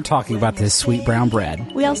miss her talking about this sweet brown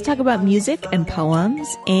bread. We also talk about music and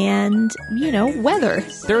poems and, weather.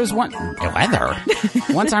 There was one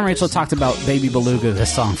time Rachel talked about Baby Beluga, the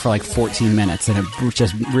song, for like 14 minutes, and it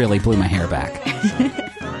just really blew my hair back.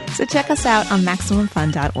 So check us out on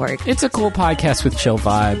MaximumFun.org. It's a cool podcast with chill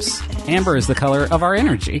vibes. Amber is the color of our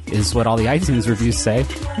energy, is what all the iTunes reviews say.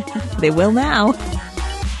 They will now.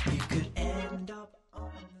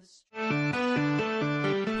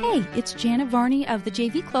 Hey, it's Janet Varney of the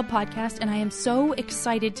JV Club podcast, and I am so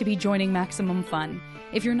excited to be joining Maximum Fun.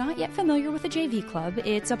 If you're not yet familiar with the JV Club,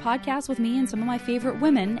 it's a podcast with me and some of my favorite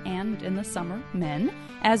women, and in the summer, men,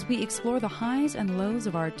 as we explore the highs and lows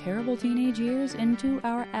of our terrible teenage years into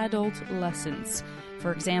our adult lessons.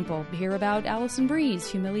 For example, hear about Allison Bree's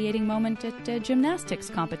humiliating moment at a gymnastics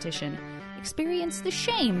competition, experience the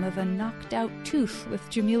shame of a knocked-out tooth with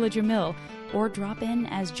Jamila Jamil, or drop in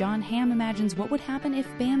as John Hamm imagines what would happen if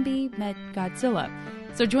Bambi met Godzilla.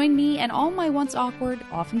 So join me and all my once awkward,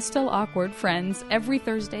 often still awkward friends every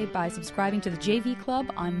Thursday by subscribing to the JV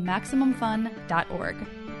Club on MaximumFun.org.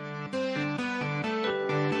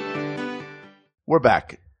 We're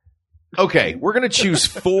back. Okay, we're going to choose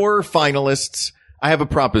 4 finalists. I have a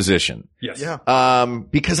proposition. Yes. Yeah.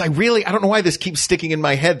 Because I don't know why this keeps sticking in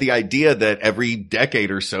my head, the idea that every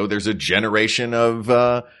decade or so there's a generation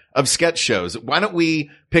of sketch shows. Why don't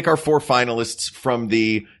we pick our 4 finalists from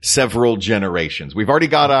the several generations? We've already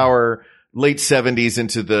got our late 70s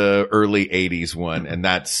into the early 80s one, and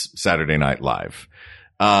that's Saturday Night Live.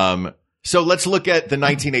 So let's look at the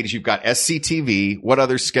 1980s. You've got SCTV. What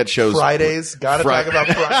other sketch shows? Fridays. Gotta talk about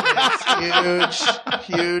Fridays.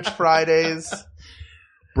 Huge Fridays.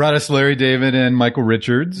 Brought us Larry David and Michael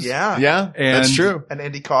Richards. Yeah. Yeah, And- that's true. And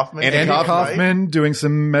Andy Kaufman. Andy Andy Kaufman, Kaufman doing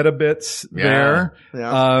some meta bits there.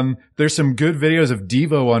 Yeah. There's some good videos of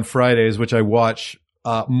Devo on Fridays, which I watch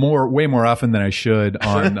way more often than I should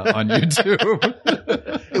on YouTube.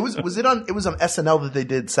 It was on SNL that they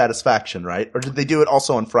did Satisfaction, right? Or did they do it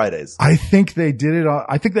also on Fridays? I think they did it on,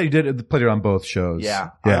 I think they played it on both shows. Yeah.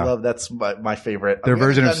 I love, that's my favorite. Their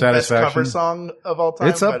version of that's the best Satisfaction. cover song of all time.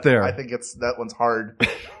 It's up but there. I think that one's hard.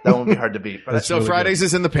 That one would be hard to beat. But So really Fridays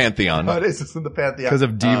is in the Pantheon. Fridays is in the Pantheon. Because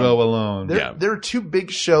of Devo alone. There are 2 big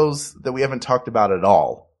shows that we haven't talked about at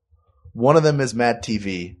all. One of them is Mad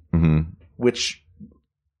TV, which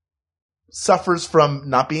suffers from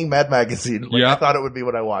not being Mad Magazine. I thought it would be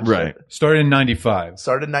when I watched it. Started in 95.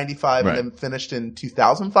 Started in 95 and then finished in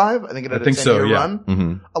 2005. I think it had a 10-year run.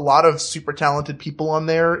 Mm-hmm. A lot of super talented people on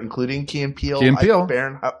there, including Key and Peele.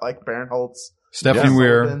 Like Baron Holtz. Stephanie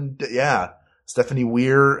Weir. Stephanie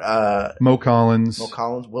Weir. Mo Collins.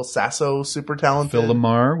 Will Sasso, super talented. Phil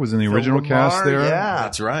Lamar was in the original cast there. Yeah.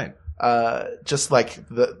 That's right. Just like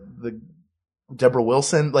the Deborah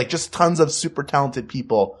Wilson, like just tons of super talented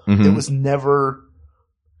people. It was never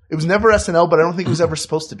SNL, but I don't think it was ever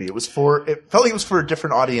supposed to be. It felt like it was for a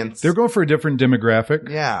different audience. They're going for a different demographic.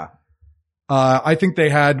 Yeah. I think they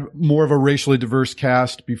had more of a racially diverse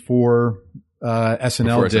cast before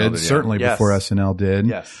SNL did. Certainly before SNL did.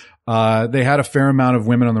 Yes. They had a fair amount of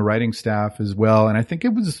women on the writing staff as well. And I think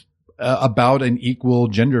it was about an equal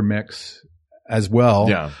gender mix as well.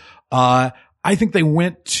 Yeah. I think they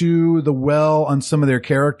went to the well on some of their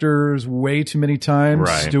characters way too many times.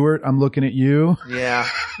 Right. Stuart, I'm looking at you. Yeah.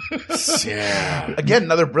 Yeah. Again,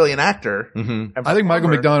 another brilliant actor. I think Michael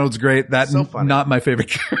McDonald's great. That's So funny. not my favorite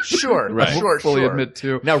character. Sure. Right. I will fully admit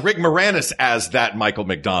to. Now, Rick Moranis as that Michael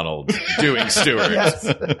McDonald doing Stewart.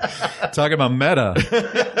 Talking about meta.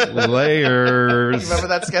 Layers. Remember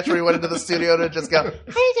that sketch where he went into the studio to just go,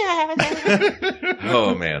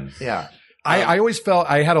 Oh, man. yeah. I always felt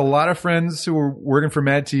I had a lot of friends who were working for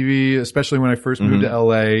Mad TV, especially when I first moved to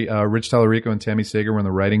LA. Rich Tallarico and Tammy Sager were on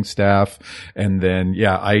the writing staff. And then,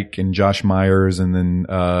 Ike and Josh Myers and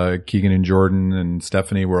then, Keegan and Jordan and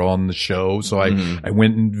Stephanie were all on the show. So I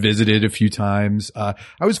went and visited a few times. I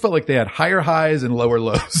always felt like they had higher highs and lower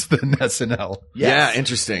lows than SNL. Yeah,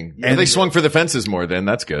 interesting. And they swung for the fences more then.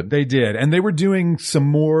 That's good. They did. And they were doing some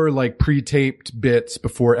more like pre-taped bits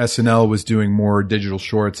before SNL was doing more digital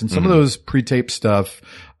shorts. And some of those pre-taped stuff,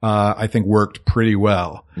 I think worked pretty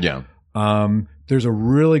well. Yeah. There's a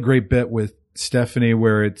really great bit with Stephanie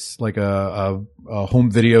where it's like a home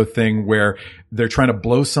video thing where they're trying to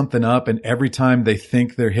blow something up, and every time they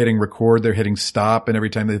think they're hitting record, they're hitting stop, and every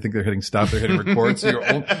time they think they're hitting stop, they're hitting record. So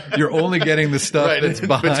you're only getting the stuff that's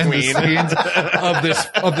behind the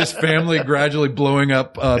scenes of this family gradually blowing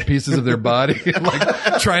up pieces of their body and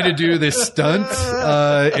like trying to do this stunt.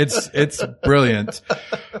 It's brilliant.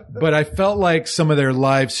 But I felt like some of their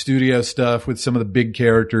live studio stuff with some of the big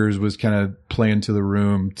characters was kind of playing to the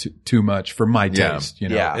room too much for my taste. You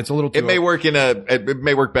know, it's a little too. It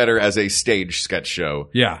may work better as a stage sketch show.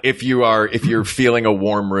 Yeah. If you're feeling a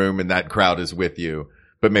warm room and that crowd is with you,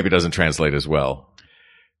 but maybe it doesn't translate as well.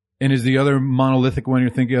 And is the other monolithic one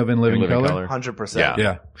you're thinking of in Living Color? 100%.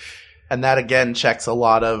 Yeah. And that again checks a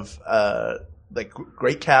lot of, like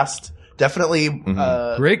great cast. Definitely,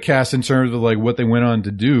 great cast in terms of like what they went on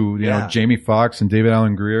to do. You know, Jamie Foxx and David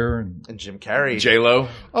Allen Greer and Jim Carrey. J-Lo.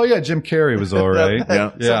 Oh yeah, Jim Carrey was all right.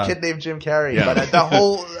 Some kid named Jim Carrey. Yeah. But the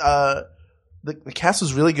whole, the cast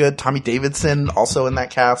was really good. Tommy Davidson also in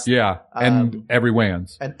that cast. Yeah. And every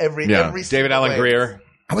Wayans. And every David Allen Greer.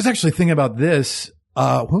 I was actually thinking about this.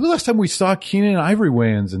 When was the last time we saw Keenan Ivory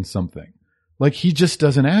Wayans in something? Like he just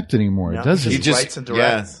doesn't act anymore, does he? He just writes and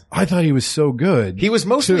directs. I thought he was so good. He was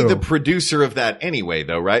mostly the producer of that anyway,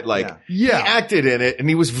 though, right? Like, he acted in it, and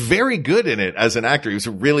he was very good in it as an actor. He was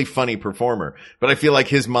a really funny performer. But I feel like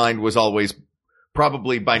his mind was always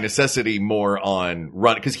probably by necessity more on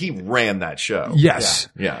run, because he ran that show. Yes.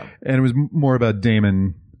 Yeah. And it was more about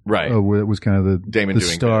Damon. Right. It was kind of the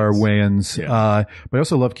star Wayans. Yeah. But I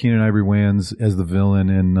also love Keenan Ivory Wayans as the villain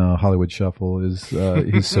in Hollywood Shuffle.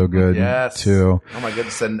 He's so good too. Oh my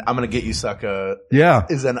goodness. And I'm Gonna Get You Sucker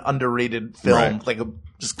is an underrated film, like a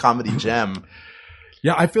just comedy gem.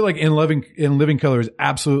 Yeah, I feel like in Living Color is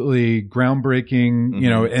absolutely groundbreaking, you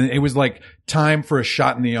know, and it was like time for a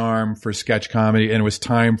shot in the arm for sketch comedy, and it was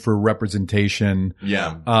time for representation.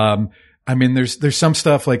 Yeah. I mean, there's some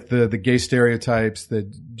stuff like the gay stereotypes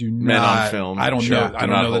that do not. Men on film. I don't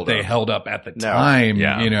know that they held up at the time.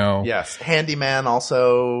 Yeah. You know. Yes. Handyman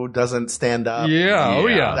also doesn't stand up. Yeah. Oh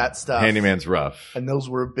yeah. That stuff. Handyman's rough. And those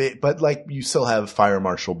were big, but like you still have Fire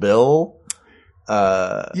Marshal Bill.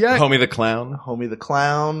 Homie the Clown. Homie the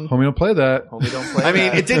Clown. Homie don't play that. Homie don't play I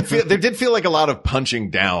mean, there did feel like a lot of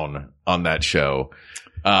punching down on that show.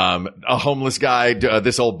 A homeless guy,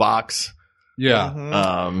 this old box.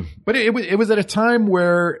 Yeah. But it was at a time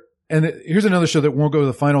where, and here's another show that won't go to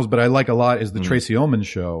the finals, but I like a lot is the Tracy Ullman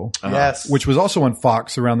Show. Yes. Which was also on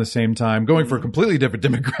Fox around the same time, going for a completely different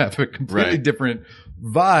demographic, completely different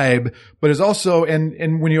vibe, but is also,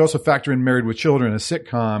 and when you also factor in Married with Children, a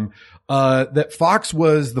sitcom, that Fox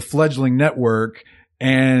was the fledgling network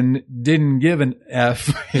and didn't give an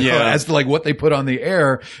F as to like what they put on the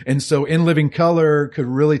air. And so In Living Color could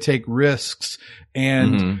really take risks.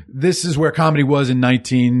 And this is where comedy was in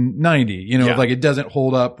 1990. You know, like it doesn't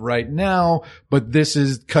hold up right now, but this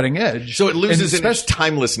is cutting edge. So it loses its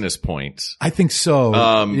timelessness point. I think so.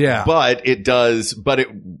 But it does,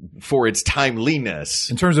 for its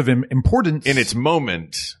timeliness. In terms of importance. In its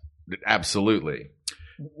moment, absolutely.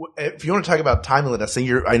 If you want to talk about timeliness,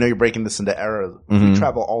 and I know you're breaking this into eras. If you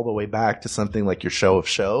travel all the way back to something like your Show of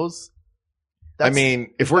Shows. I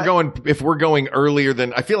mean, if we're going earlier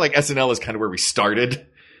than, I feel like SNL is kind of where we started.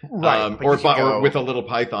 Right. Or with a little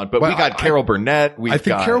Python. But we got Carol Burnett. I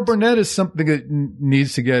think Carol Burnett is something that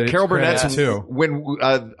needs to get Carol Burnett too. When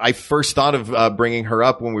I first thought of bringing her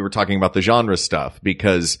up when we were talking about the genre stuff,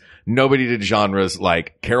 because nobody did genres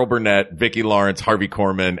like Carol Burnett, Vicki Lawrence, Harvey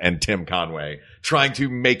Korman, and Tim Conway trying to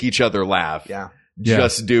make each other laugh. Yeah.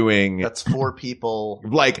 Just doing. That's four people.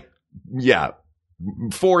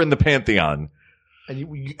 Four in the pantheon.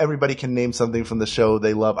 And everybody can name something from the show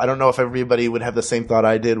they love. I don't know if everybody would have the same thought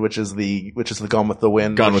I did, which is the Gone with the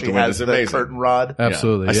Wind. Gone with the Wind is amazing. The curtain rod.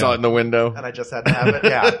 Absolutely. I saw it in the window. And I just had to have it.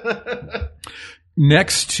 Yeah.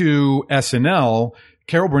 Next to SNL,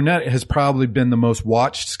 Carol Burnett has probably been the most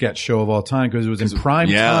watched sketch show of all time because it was in prime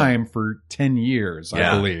time for 10 years,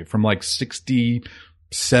 I believe, from like 67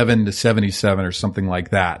 to 77 or something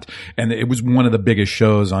like that. And it was one of the biggest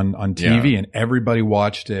shows on TV and everybody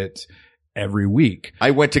watched it. every week.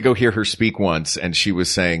 I went to go hear her speak once, and she was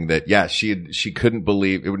saying that, yeah, she couldn't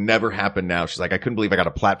believe it would never happen now. She's like, I couldn't believe I got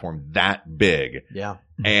a platform that big. Yeah.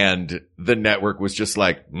 And the network was just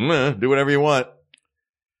like, do whatever you want.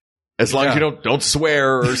 As long as you don't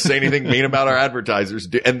swear or say anything mean about our advertisers.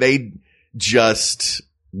 And they just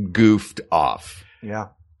goofed off. Yeah.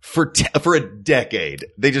 For a decade.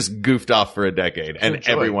 They just goofed off for a decade, and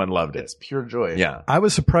everyone loved it. It's pure joy. Yeah. I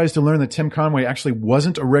was surprised to learn that Tim Conway actually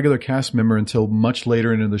wasn't a regular cast member until much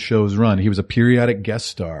later into the show's run. He was a periodic guest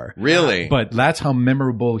star. Really? But that's how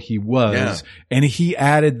memorable he was. Yeah. And he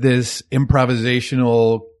added this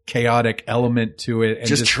improvisational, chaotic element to it. And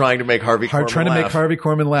just trying to make Harvey Korman trying to make Harvey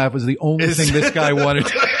Korman laugh was the only thing this guy wanted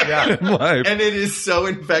in life. And it is so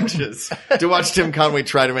infectious to watch Tim Conway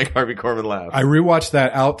try to make Harvey Korman laugh. I rewatched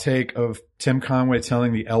that outtake of Tim Conway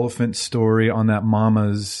telling the elephant story on that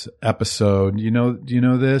Mama's episode. Do you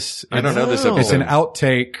know this? I don't know this episode. It's an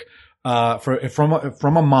outtake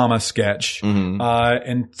from a Mama sketch. Mm-hmm.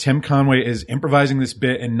 And Tim Conway is improvising this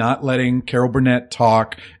bit and not letting Carol Burnett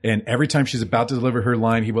talk. And every time she's about to deliver her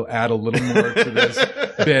line, he will add a little more to this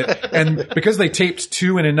bit. And because they taped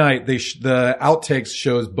 2 in a night, the outtakes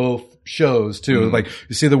shows both shows too. Mm-hmm. Like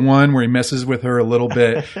you see the one where he messes with her a little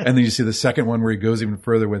bit, and then you see the second one where he goes even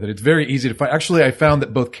further with it. It's very easy to find. Actually, I found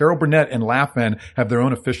that both Carol Burnett and Laugh-In have their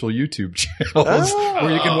own official YouTube channels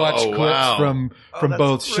where you can watch clips from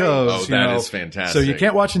both shows. Oh, that is fantastic. So you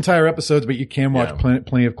can't watch entire episodes, but you can watch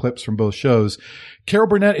plenty of clips from both shows. Carol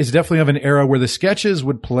Burnett is definitely of an era where the sketches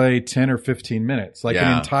would play 10 or 15 minutes, like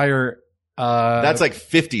an entire. That's like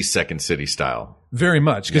 50 Second City style. Very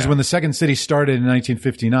much, because when the Second City started in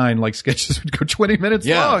 1959, like sketches would go 20 minutes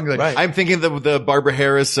long. Like, right. I'm thinking the Barbara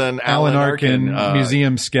Harris and Alan Arkin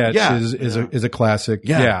museum sketch is a classic.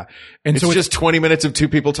 Yeah. And it's just 20 minutes of 2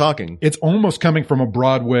 people talking. It's almost coming from a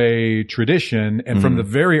Broadway tradition and from the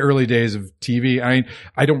very early days of TV.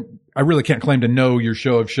 I really can't claim to know your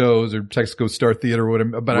show of shows or Texaco Star Theater or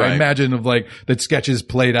whatever, but I imagine of like that sketches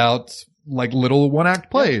played out like little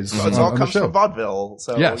one-act plays. It all comes from vaudeville.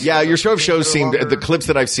 So your show of shows the clips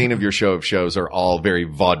that I've seen of your show of shows are all very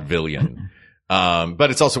vaudevillian.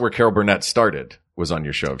 But it's also where Carol Burnett started, was on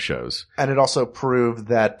your show of shows. And it also proved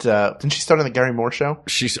that, didn't she start on the Gary Moore show?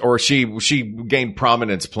 She gained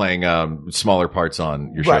prominence playing, smaller parts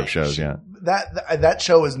on your show of shows. That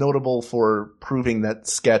show is notable for proving that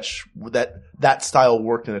that style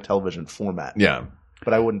worked in a television format. Yeah.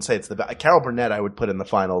 But I wouldn't say it's the best. Carol Burnett, I would put in the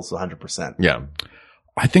finals 100%. Yeah.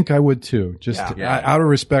 I think I would too. Just out of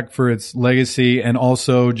respect for its legacy and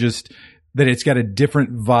also just that it's got a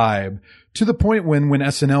different vibe. To the point when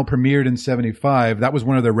SNL premiered in 75, that was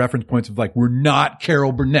one of their reference points of like, we're not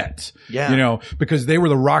Carol Burnett. Yeah. Because they were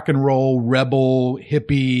the rock and roll, rebel,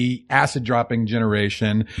 hippie, acid dropping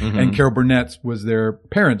generation. Mm-hmm. And Carol Burnett's was their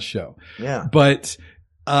parents' show. Yeah. But,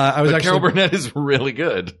 Carol Burnett is really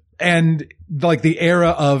good. And like the era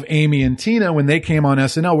of Amy and Tina when they came on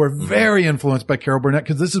SNL were very influenced by Carol Burnett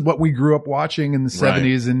because this is what we grew up watching in the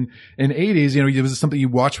 70s and 80s. It was something you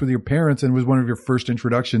watched with your parents and was one of your first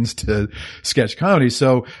introductions to sketch comedy.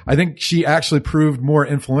 So I think she actually proved more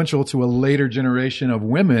influential to a later generation of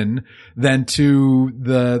women than to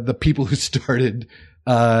the people who started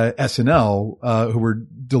SNL who were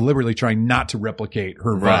deliberately trying not to replicate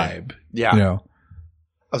her vibe. Yeah.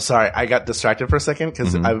 I'm sorry, I got distracted for a second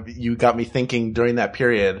because you got me thinking during that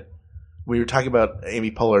period. We were talking about Amy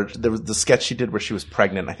Poehler. There was the sketch she did where she was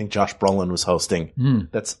pregnant. I think Josh Brolin was hosting.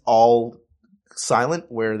 That's all silent,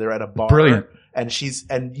 where they're at a bar. Brilliant. And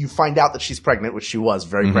you find out that she's pregnant, which she was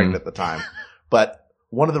very pregnant at the time. But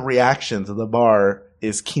one of the reactions of the bar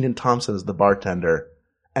is Kenan Thompson as the bartender.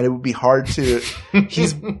 And it would be hard to,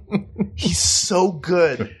 he's so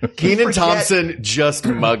good. Kenan Thompson just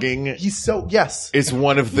mugging. Is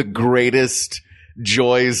one of the greatest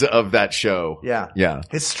joys of that show. Yeah. Yeah.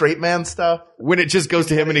 His straight man stuff. When it just goes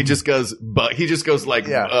to him and he just goes like,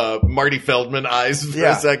 Marty Feldman eyes for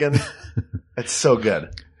a second. It's so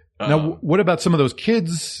good. Now, what about some of those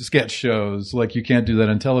kids sketch shows? Like You Can't Do That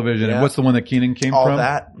on Television. And what's the one that Kenan came all from?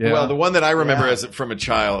 That. Yeah. Well, the one that I remember as from a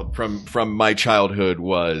child, from my childhood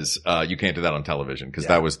was, You Can't Do That on Television. Cause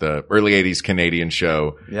that was the early 80s Canadian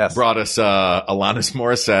show. Yes. Brought us, Alanis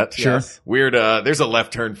Morissette. Sure. Yes. Weird, there's a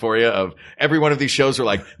left turn for you of every one of these shows are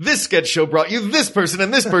like, this sketch show brought you this person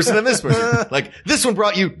and this person and this person. Like, this one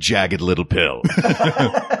brought you Jagged Little Pill.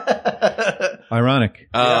 Ironic.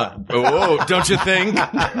 Don't you think?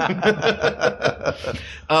 But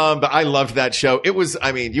I loved that show. It was,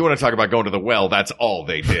 you want to talk about going to the well, that's all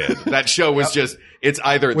they did. That show was just, it's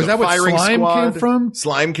either was the that firing what Slime squad. Came from?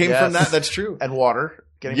 Slime came from that's true. And water.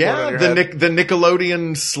 The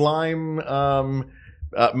Nickelodeon Slime,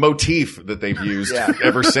 motif that they've used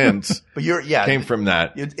ever since. But came from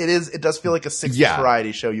that. It does feel like a 60s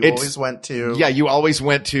variety show. You always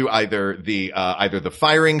went to either the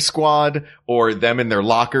firing squad or them in their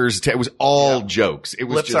lockers. It was all jokes. It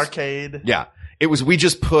was Lips Arcade. Yeah. It was, we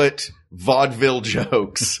just put vaudeville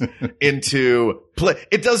jokes into play.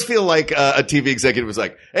 It does feel like a TV executive was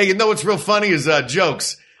like, hey, you know what's real funny is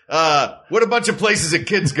jokes. What a bunch of places that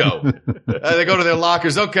kids go. They go to their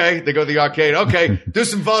lockers. Okay. They go to the arcade. Okay. Do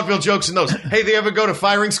some vaudeville jokes in those. Hey, they ever go to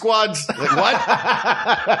firing squads? Like, what?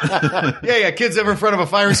 Yeah. Kids ever in front of a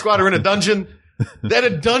firing squad or in a dungeon? They had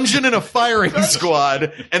a dungeon and a firing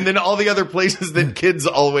squad, and then all the other places that kids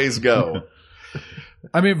always go.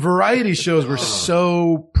 I mean, variety shows were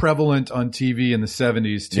so prevalent on TV in the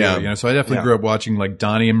 70s too. Yeah. You know, so I definitely grew up watching like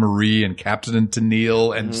Donnie and Marie and Captain and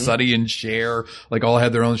Tennille and Sonny and Cher, like all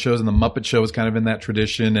had their own shows, and the Muppet Show was kind of in that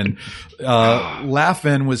tradition. And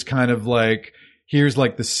Laugh-In was kind of like, here's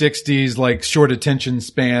like the 60s, like short attention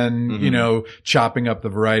span, you know, chopping up the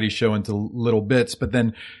variety show into little bits. But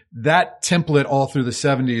then that template all through the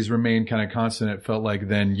 70s remained kind of constant. It felt like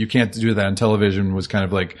then you can't do that on television was kind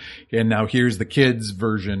of like, and now here's the kids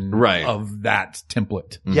version of that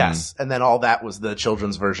template. Yes. And then all that was the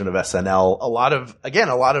children's version of SNL. A lot of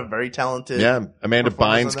very talented. Yeah. Amanda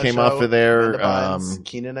Bynes came off of there.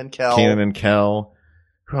 Keenan and Kel.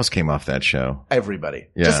 Who else came off that show? Everybody.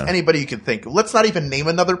 Yeah. Just anybody you could think of. Let's not even name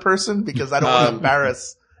another person because I don't want to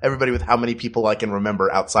embarrass everybody with how many people I can remember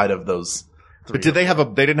outside of those three. But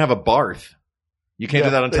they didn't have a Barth. You can't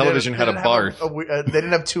do that on television, had a Barth. They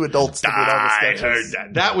didn't have two adults to do all the sketches.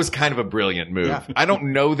 That was kind of a brilliant move. Yeah. I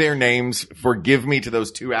don't know their names. Forgive me to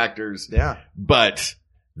those two actors. Yeah. But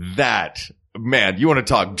man, you want to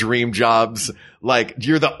talk dream jobs? Like,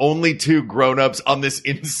 you're the only two grown-ups on this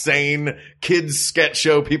insane kids sketch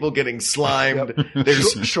show, people getting slimed.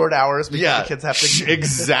 There's short hours because the kids have to.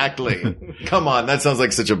 Exactly. Come on. That sounds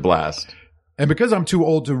like such a blast. And because I'm too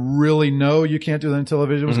old to really know you can't do that on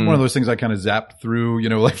television, it was one of those things I kind of zapped through, you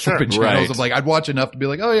know, like flipping channels of like, I'd watch enough to be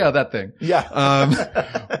like, oh yeah, that thing. Yeah.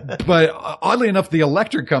 But oddly enough, the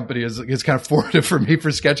Electric Company is kind of formative for me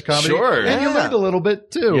for sketch comedy. Sure. And you learned a little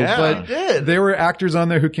bit too. Yeah, but there were actors on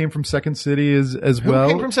there who came from Second City as well. Who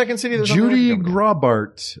came from Second City? Judy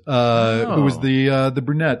Grabart, who was the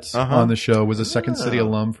brunette on the show, was a Second City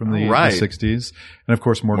alum from the 60s. And of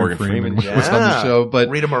course, Morgan Freeman was on the show. But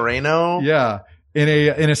Rita Moreno. Yeah. In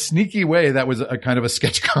a sneaky way, that was a kind of a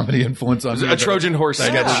sketch comedy influence on me. A Trojan horse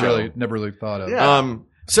sketch show. Never really thought of. Yeah.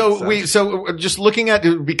 So just looking at,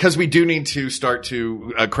 because we do need to start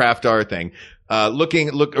to craft our thing,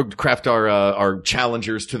 craft our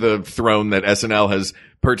challengers to the throne that SNL has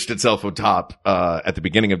perched itself atop at the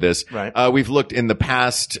beginning of this. Right. We've looked in the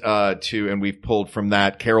past and we've pulled from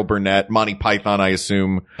that Carol Burnett, Monty Python, I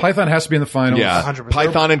assume. Python has to be in the finals. Yeah. 100%.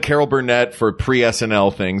 Python and Carol Burnett for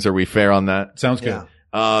pre-SNL things. Are we fair on that? Sounds good.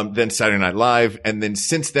 Yeah. Then Saturday Night Live. And then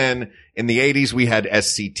since then, in the 80s, we had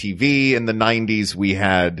SCTV. In the 90s, we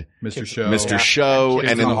had Mr. Show.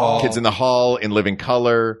 And in Kids in the Hall, in Living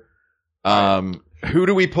Color. Who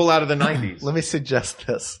do we pull out of the 90s? Let me suggest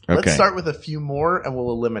this. Okay. Let's start with a few more and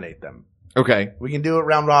we'll eliminate them. Okay. We can do it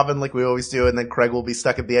round robin like we always do, and then Craig will be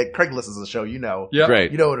stuck at the end. Craig listens to the show, you know. Yeah.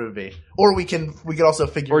 Great. You know what it would be. Or we could also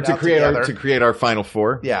figure it out together. To create our final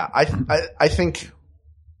four. Yeah. I think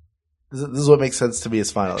this is what makes sense to me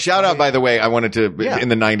as final. Shout out, by the way, I wanted to, in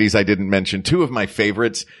the 90s, I didn't mention two of my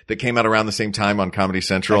favorites that came out around the same time on Comedy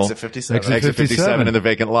Central. Exit 57. Exit 57 and The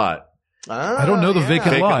Vacant Lot. I don't know the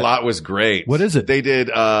Vacant Lot. Vacant Lot was great. What is it? They did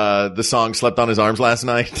the song "Slept on His Arms Last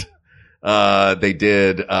Night." They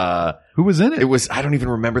did. Who was in it? It was. I don't even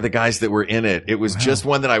remember the guys that were in it. It was just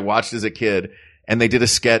one that I watched as a kid, and they did a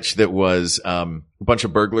sketch that was a bunch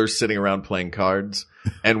of burglars sitting around playing cards,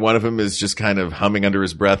 and one of them is just kind of humming under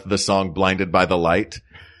his breath the song "Blinded by the Light."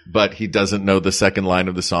 But he doesn't know the second line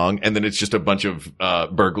of the song. And then it's just a bunch of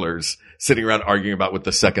burglars sitting around arguing about what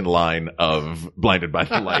the second line of Blinded by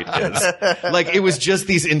the Light is. Like, it was just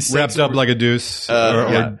these insane. Wrapped up like a deuce.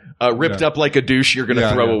 Ripped up like a douche you're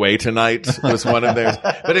gonna throw away tonight was one of theirs.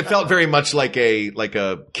 But it felt very much like a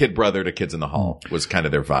kid brother to Kids in the Hall was kind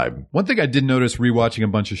of their vibe. One thing I did notice rewatching a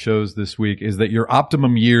bunch of shows this week is that your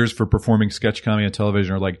optimum years for performing sketch comedy on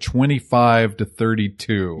television are like 25 to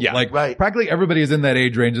 32. Yeah. Like, practically everybody is in that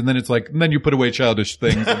age range, and then it's like, and then you put away childish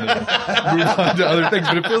things and then move on to other things.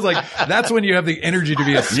 But it feels like that's when you have the energy to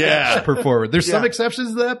be a sketch performer. There's some exceptions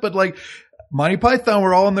to that, but like, Monty Python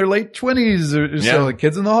were all in their late 20s or so. Like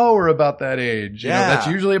Kids in the Hall were about that age. You know, that's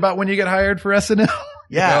usually about when you get hired for SNL.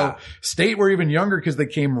 Yeah. You know, State were even younger because they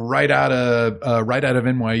came right out of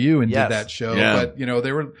NYU and did that show. Yeah. But, you know,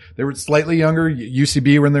 they were slightly younger.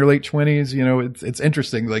 UCB were in their late 20s. You know, it's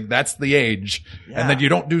interesting. Like, that's the age. Yeah. And then you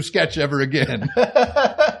don't do sketch ever again.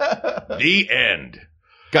 The end.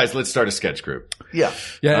 Guys, let's start a sketch group. Yeah.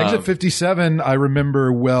 Yeah, Exit 57, I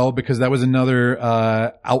remember well because that was another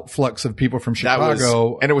outflux of people from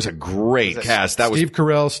Chicago. And it was a great cast. That Steve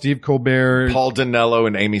Carell, Steve Colbert, was Paul Dinello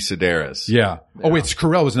and Amy Sedaris. Yeah. Oh, wait,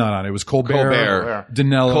 Carell was not on it. It was Colbert,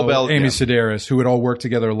 Dinello, Amy Sedaris, who would all work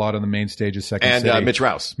together a lot on the main stage of Second City. And Mitch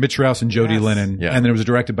Rouse. Mitch Rouse and Jody Lennon. Yeah. And then it was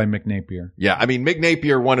directed by Mick Napier. Yeah, I mean, Mick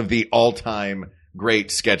Napier, one of the all-time great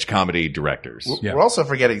sketch comedy directors. Yeah. We're also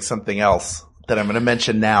forgetting something else that I'm going to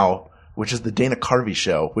mention now, which is the Dana Carvey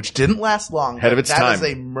show, which didn't last long. Ahead of its time. That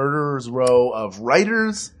is a murderer's row of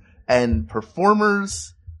writers and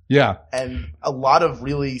performers. Yeah. And a lot of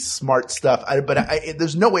really smart stuff. But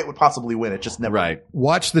there's no way it would possibly win. It just never. Right.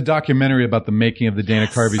 Watch the documentary about the making of the Dana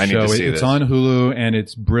Carvey I need show. to see It's this. on Hulu and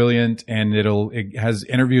it's brilliant and it has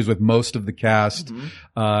interviews with most of the cast.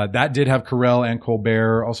 That did have Carell and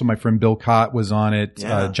Colbert. Also my friend Bill Cott was on it.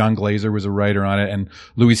 Yeah. John Glazer was a writer on it and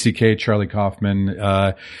Louis C.K., Charlie Kaufman.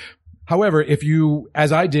 However, if you,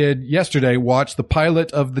 as I did yesterday, watch the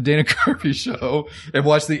pilot of the Dana Carvey show and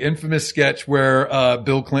watch the infamous sketch where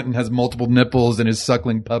Bill Clinton has multiple nipples and is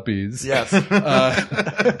suckling puppies. Yes.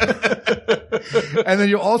 And then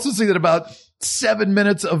you'll also see that about 7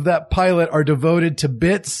 minutes of that pilot are devoted to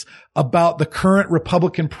bits about the current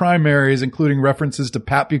Republican primaries, including references to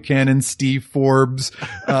Pat Buchanan, Steve Forbes,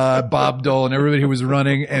 Bob Dole, and everybody who was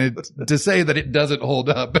running. And to say that it doesn't hold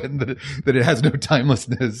up and that it has no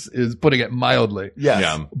timelessness is putting it mildly. Yes.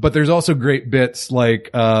 Yeah. But there's also great bits like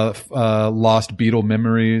Lost Beatle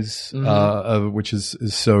Memories, which is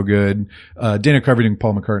so good. Dana Carvey and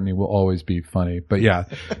Paul McCartney will always be funny. But yeah,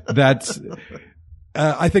 that's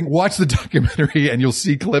I think watch the documentary and you'll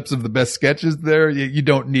see clips of the best sketches there. You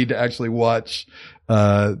don't need to actually watch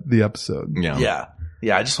the episode. Yeah. Yeah.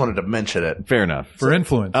 Yeah. I just wanted to mention it. Fair enough. For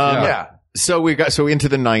influence. Yeah. So we got, into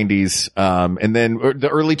the 90s, and then the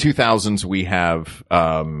early 2000s we have,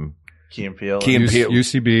 Key and Peele. Key and Peele.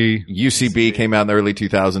 UCB. came out in the early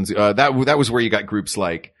 2000s. That was where you got groups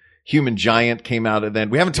like Human Giant came out, and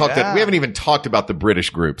then we haven't even talked about the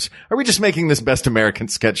British groups. Are we just making this best American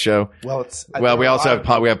sketch show? Well, we also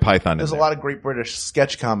have Python. There's in a there. lot of great British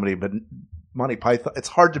sketch comedy, but Monty Python, it's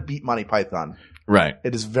hard to beat Monty Python. Right.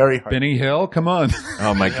 It is very hard. Benny Hill, come on.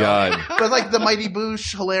 Oh my God. But like the Mighty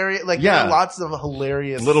Boosh, hilarious. Like there are lots of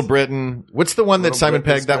hilarious. Little Britain. What's the one that Simon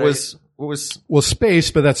pegged? That was, what was? Well,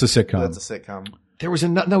 Space, but that's a sitcom. That's a sitcom. There was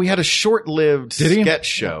he had a short-lived sketch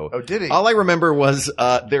show. Oh, did he? All I remember was,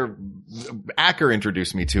 Acker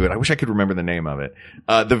introduced me to it. I wish I could remember the name of it.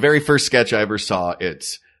 The very first sketch I ever saw,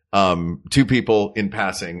 it's, two people in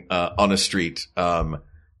passing, on a street,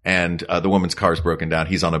 and the woman's car's broken down.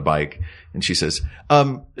 He's on a bike and she says,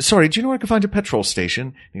 sorry, do you know where I can find a petrol station?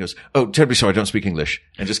 And he goes, oh, terribly sorry, I don't speak English,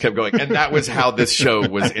 and just kept going. And that was how this show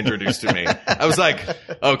was introduced to me. I was like,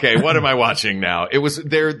 okay, what am I watching now? It was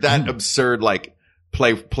that absurd, like,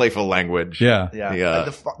 playful language. Yeah. Yeah.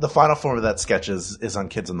 The final form of that sketch is on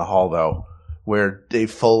Kids in the Hall, though, where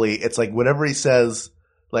Dave Foley, it's like whatever he says,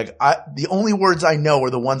 like the only words I know are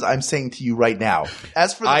the ones I'm saying to you right now.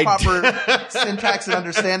 As for the proper syntax and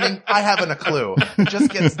understanding, I haven't a clue. It just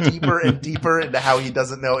gets deeper and deeper into how he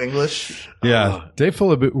doesn't know English. Yeah. Dave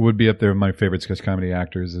Foley would be up there with my favorite sketch comedy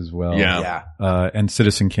actors as well. Yeah. And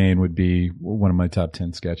Citizen Kane would be one of my top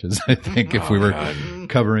 10 sketches, I think, if we were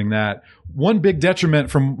covering that. One big detriment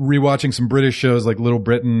from rewatching some British shows like Little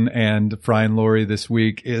Britain and Fry and Laurie this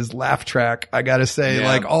week is laugh track. I gotta say,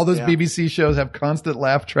 like all those BBC shows have constant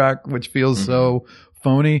laugh track, which feels so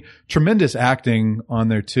phony. Tremendous acting on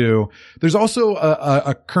there too. There's also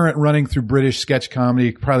a current running through British sketch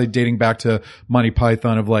comedy, probably dating back to Monty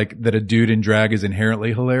Python, of like that a dude in drag is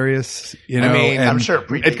inherently hilarious. You know, I mean, I'm sure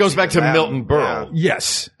it goes back to Milton Berle.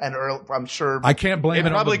 Yes. And I'm sure. I can't blame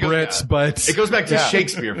it on the Brits, but it goes back to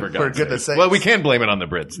Shakespeare, for goodness sake. Well, we can blame it on the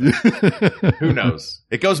Brits. Who knows?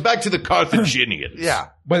 It goes back to the Carthaginians. Yeah.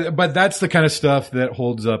 But that's the kind of stuff that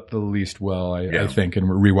holds up the least well, I think, in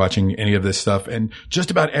rewatching any of this stuff. And just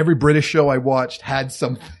about every British show I watched had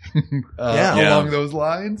something along those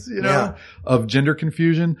lines, of gender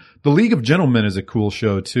confusion. The League of Gentlemen is a cool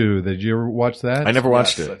show too. Did you ever watch that? I never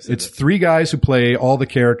watched it. It's three guys who play all the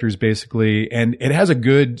characters basically, and it has a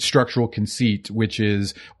good structural conceit, which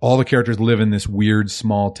is all the characters live in this weird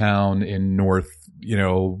small town in North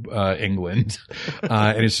England.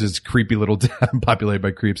 And it's just creepy little town populated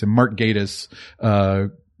by creeps. And Mark Gatiss,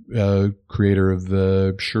 creator of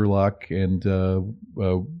the Sherlock and,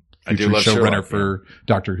 future showrunner for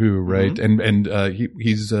Doctor Who, right? And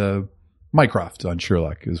he's Mycroft on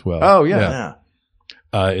Sherlock as well. Oh yeah.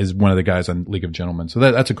 Is one of the guys on League of Gentlemen. So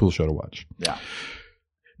that's a cool show to watch. Yeah.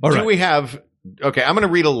 We have, okay, I'm going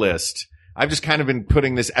to read a list. I've just kind of been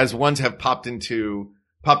putting this as ones have popped into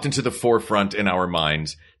the forefront in our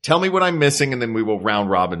minds. Tell me what I'm missing, and then we will round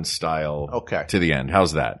robin style to the end.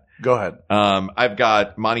 How's that? Go ahead. I've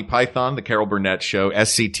got Monty Python, The Carol Burnett Show,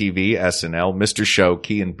 SCTV, SNL, Mr. Show,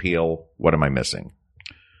 Key and Peele. What am I missing?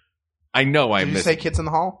 I know I'm missing. Did you say Kids in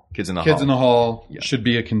the Hall? Kids in the Hall should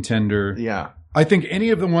be a contender. Yeah. I think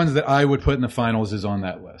any of the ones that I would put in the finals is on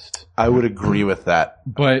that list. I would agree with that.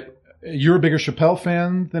 But you're a bigger Chappelle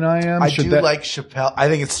fan than I am. I do like Chappelle. I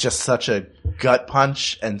think it's just such a gut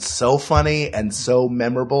punch and so funny and so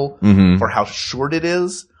memorable for how short it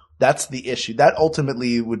is. That's the issue. That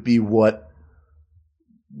ultimately would be what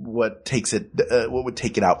takes it, what would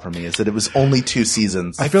take it out for me is that it was only 2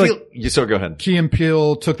 seasons. I feel like so go ahead. Key and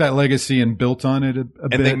Peele took that legacy and built on it a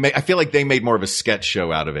bit. I feel like they made more of a sketch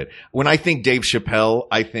show out of it. When I think Dave Chappelle,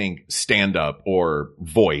 I think stand up or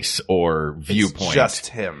voice or viewpoint. It's just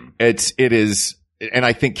him. It is, and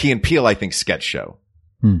I think Key and Peele, I think sketch show.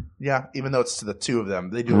 Yeah, even though it's to the 2 of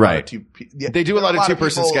them, they do a lot of they do a lot of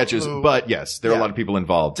 2-person sketches, but yes, there are a lot of people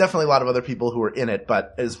involved. Definitely a lot of other people who are in it,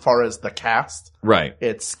 but as far as the cast,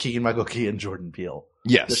 it's Keegan-Michael Key and Jordan Peele.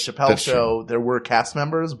 Yes, the Chappelle show, there were cast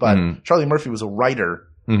members, but Charlie Murphy was a writer.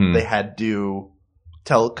 They had to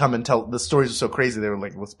come and tell. The stories are so crazy, they were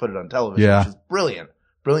like, let's put it on television, which is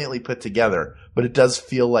brilliantly put together. But it does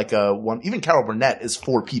feel like even Carol Burnett is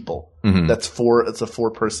 4 people. It's a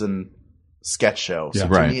 4-person sketch show. So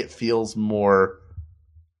to me, it feels more.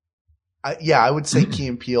 I would say Key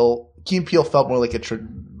and Peele. Key and Peele felt more like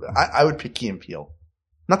I would pick Key and Peele.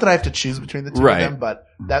 Not that I have to choose between the 2 of them, but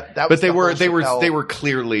that. Was but they were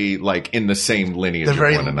clearly like in the same lineage of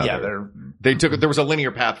one another. Yeah, there was a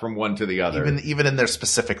linear path from one to the other. Even in their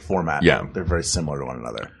specific format. Yeah, they're very similar to one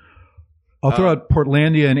another. I'll throw out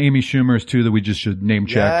Portlandia and Amy Schumer's too that we just should name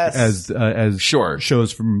check as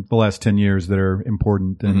shows from the last 10 years that are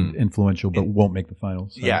important and influential, but won't make the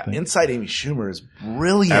finals. Yeah, Inside Amy Schumer is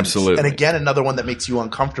brilliant. Absolutely. And again, another one that makes you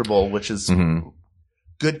uncomfortable, which is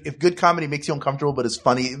good. If good comedy makes you uncomfortable but is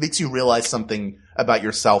funny, it makes you realize something about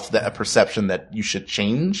yourself, that a perception that you should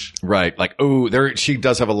change. Right. Like, she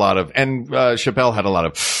does have a lot of, and Chappelle had a lot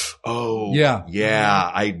of,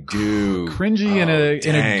 I do. Cringy in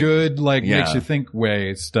a good, makes you think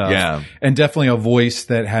way stuff. Yeah. And definitely a voice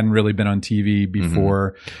that hadn't really been on TV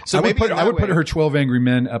before. So I would put her 12 Angry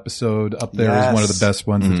Men episode up there as one of the best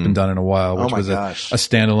ones that's been done in a while, which was a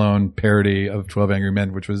standalone parody of 12 Angry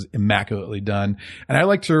Men, which was immaculately done. And I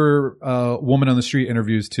liked her, Woman on the Street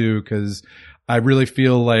interviews too, cause I really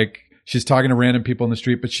feel like she's talking to random people in the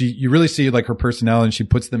street, but you really see like her personality and she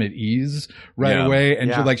puts them at ease right away.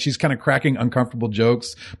 And she's kind of cracking uncomfortable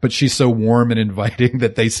jokes, but she's so warm and inviting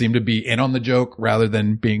that they seem to be in on the joke rather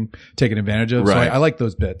than being taken advantage of. Right. So I like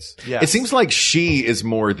those bits. Yes. It seems like she is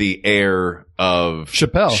more the heir of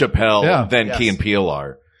Chappelle than Key and Peele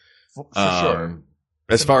are. For sure.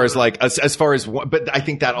 As far as but I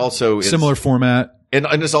think that also is similar format. And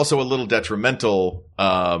it's also a little detrimental,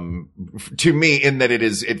 to me in that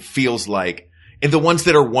it feels like, and the ones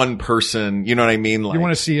that are one person, you know what I mean? Like, you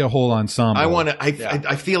want to see a whole ensemble.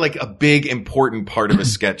 I feel like a big important part of a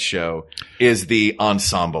sketch show is the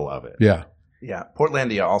ensemble of it. Yeah. Yeah.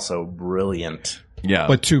 Portlandia also brilliant. Yeah.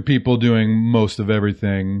 But 2 people doing most of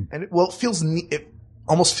everything. And it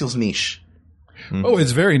almost feels niche. Oh,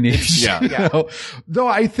 it's very niche. Yeah. Though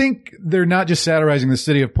I think they're not just satirizing the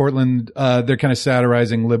city of Portland, they're kind of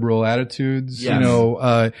satirizing liberal attitudes, and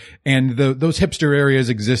those hipster areas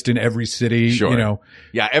exist in every city,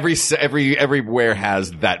 Yeah, everywhere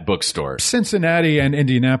has that bookstore. Cincinnati and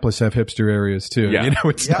Indianapolis have hipster areas too. Yeah.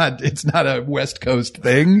 It's not a West Coast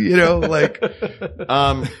thing,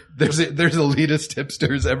 there's elitist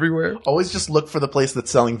hipsters everywhere. Always just look for the place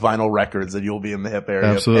that's selling vinyl records and you'll be in the hip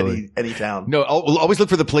area of any town. No, we'll always look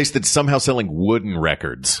for the place that's somehow selling wooden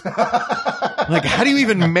records. Like, how do you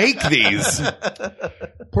even make these?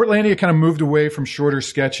 Portlandia kind of moved away from shorter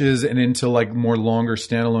sketches and into like more longer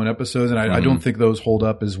standalone episodes. And I don't think those hold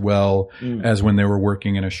up as well as when they were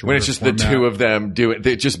working in a shorter when it's just format. The 2 of them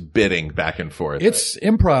they're just bidding back and forth. It's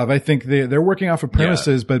improv. I think they're working off of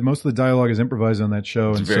premises, but most of the dialogue is improvised on that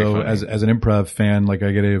show. And so as an improv fan, like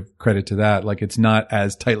I get a credit to that. Like it's not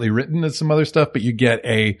as tightly written as some other stuff, but you get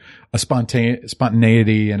a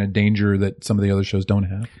spontaneity and a danger that some of the other shows don't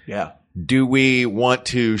have. Yeah. Do we want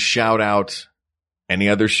to shout out any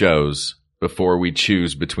other shows before we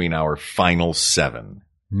choose between our final 7?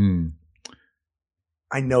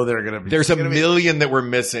 I know they're going to be. There's a million that we're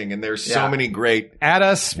missing, and there's so many great. Add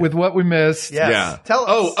us with what we missed. Yes. Yeah. Tell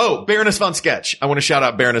us. Oh, Baroness von Sketch. I want to shout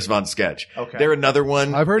out Baroness von Sketch. Okay. They're another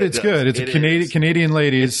one. I've heard it's good. It's a Canadian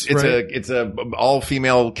ladies. It's a all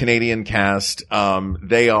female Canadian cast.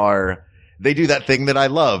 They do that thing that I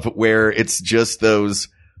love where it's just those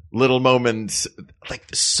little moments. Like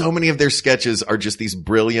so many of their sketches are just these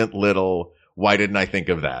brilliant little, why didn't I think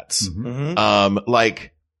of that? Mm-hmm.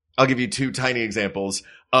 Like I'll give you two tiny examples.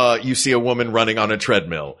 You see a woman running on a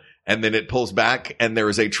treadmill and then it pulls back and there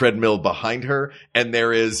is a treadmill behind her and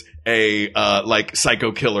there is a, like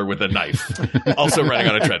psycho killer with a knife also running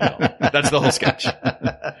on a treadmill. That's the whole sketch.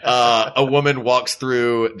 A woman walks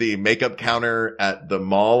through the makeup counter at the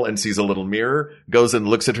mall and sees a little mirror, goes and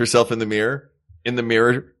looks at herself in the mirror. In the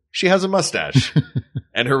mirror, she has a mustache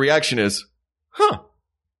and her reaction is, huh.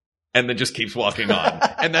 And then just keeps walking on.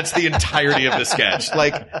 And that's the entirety of the sketch.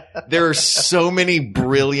 Like, there are so many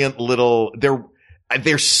brilliant little,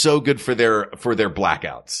 they're so good for their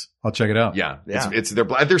blackouts. I'll check it out. Yeah. It's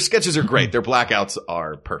their sketches are great. Their blackouts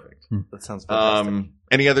are perfect. That sounds fantastic.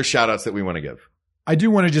 Any other shout outs that we want to give? I do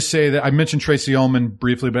want to just say that I mentioned Tracy Ullman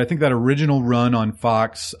briefly, but I think that original run on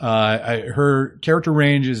Fox, her character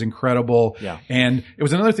range is incredible. Yeah. And it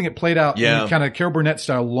was another thing that played out in kind of Carol Burnett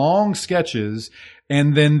style, long sketches.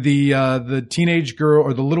 And then the teenage girl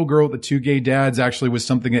or the little girl with the two gay dads actually was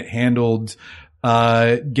something that handled,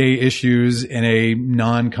 gay issues in a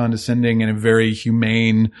non-condescending and a very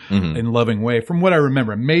humane and loving way from what I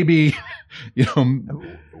remember. Maybe,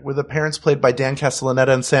 were the parents played by Dan Castellaneta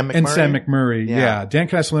and Sam McMurray? And Sam McMurray, yeah. Dan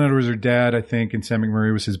Castellaneta was her dad, I think, and Sam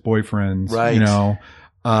McMurray was his boyfriend. Right.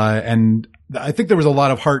 And I think there was a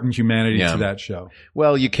lot of heart and humanity to that show.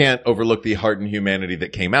 Well, you can't overlook the heart and humanity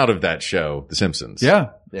that came out of that show, The Simpsons. Yeah.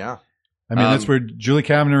 Yeah. I mean, that's where Julie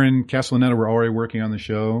Kavner and Castellaneta were already working on the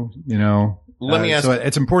show, Let me ask. So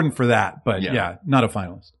it's important for that, but not a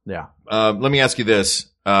finalist. Yeah. Let me ask you this.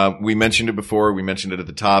 We mentioned it before. We mentioned it at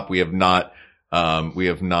the top. We have not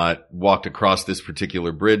walked across this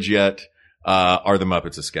particular bridge yet. Are the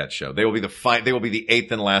Muppets a sketch show? They will be the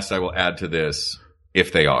eighth and last I will add to this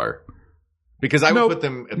if they are. Because I would put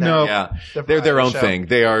them, they're their own thing.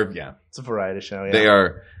 They are, It's a variety show, yeah. They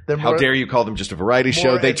are, how dare you call them just a variety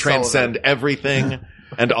show? They transcend everything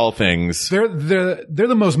and all things. They're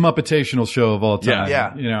the most Muppetational show of all time.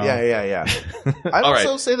 Yeah. I'd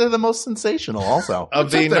also say they're the most sensational also.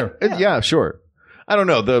 Yeah, sure. I don't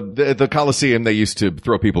know. The Coliseum, they used to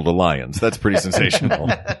throw people to lions. That's pretty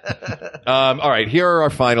sensational. All right. Here are our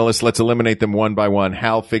finalists. Let's eliminate them one by one.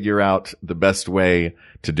 Hal, figure out the best way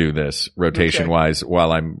to do this rotation wise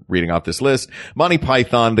while I'm reading off this list. Monty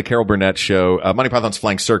Python, The Carol Burnett Show, Monty Python's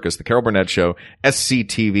Flying Circus, The Carol Burnett Show,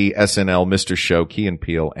 SCTV, SNL, Mr. Show, Key and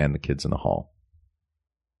Peele, and The Kids in the Hall.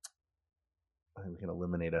 We can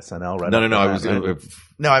eliminate SNL, right?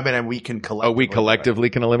 No. We can collectively. We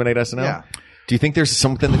collectively can eliminate SNL? Yeah. Do you think there's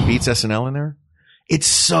something that beats SNL in there? It's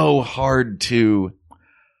so hard to.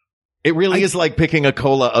 It really is like picking a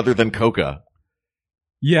cola other than Coca.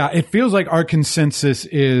 Yeah, it feels like our consensus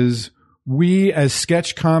is we as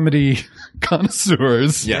sketch comedy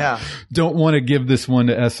connoisseurs don't want to give this one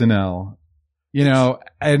to SNL.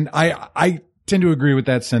 And I tend to agree with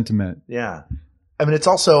that sentiment. Yeah. I mean, it's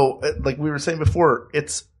also, like we were saying before,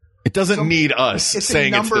 it doesn't need us saying it's the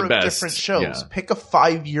best. It's a number of different shows. Yeah. Pick a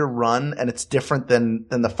 5-year run, and it's different than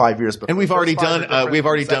the 5 years before. And we've already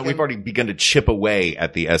begun to chip away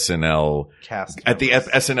at the SNL cast, at the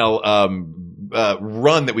SNL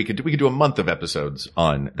run that we could do. We could do a month of episodes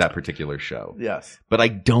on that particular show. Yes, but I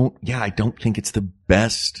don't think it's the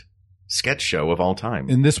best sketch show of all time.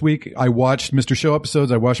 And this week I watched Mr. Show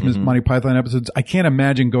episodes. I watched Monty Python episodes. I can't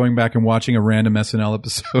imagine going back and watching a random SNL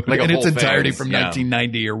episode in its entirety from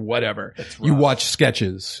 1990 or whatever. You watch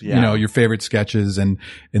sketches, your favorite sketches, and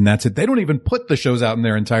that's it. They don't even put the shows out in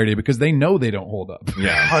their entirety because they know they don't hold up.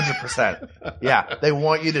 Yeah, 100%. Yeah, they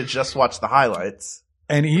want you to just watch the highlights.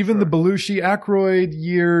 And even the Belushi Aykroyd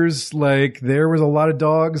years, like there was a lot of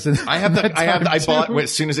dogs. And I bought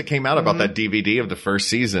as soon as it came out about that DVD of the first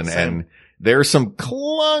season, and there's some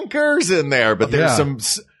clunkers in there, but there's some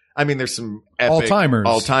epic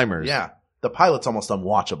all-timers. Yeah. The pilot's almost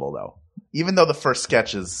unwatchable though, even though the first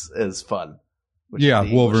sketch is fun.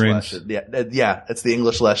 Wolverines. It's the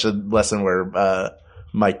English lesson where,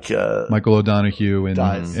 Michael O'Donoghue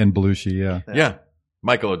and Belushi. Yeah.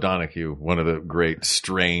 Michael O'Donoghue, one of the great,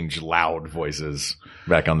 strange, loud voices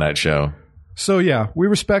back on that show. So we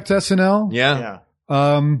respect SNL. Yeah.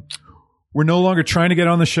 We're no longer trying to get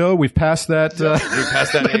on the show. We've passed that. We've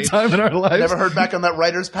passed that age. Time in our lives. Never heard back on that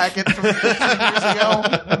writer's packet from 15 years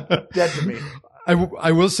ago. Dead to me.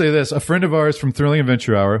 I will say this. A friend of ours from Thrilling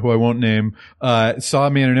Adventure Hour, who I won't name, saw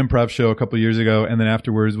me in an improv show a couple of years ago, and then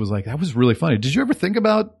afterwards was like, that was really funny. Did you ever think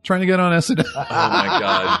about trying to get on SNL? Oh my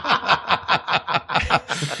God.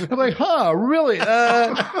 I'm like, really?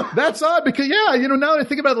 That's odd because, now that I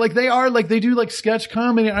think about it, like they do like sketch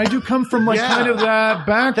comedy. And I do come from like kind of that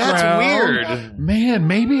background. That's weird. Man,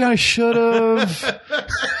 maybe I should have.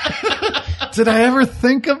 Did I ever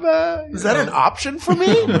think about it? Is that an option for me?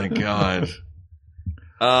 Oh my God.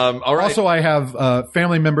 All right. Also, I have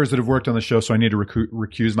family members that have worked on the show, so I need to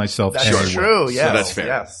recuse myself. That's true. Yes. So that's fair.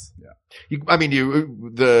 Yes.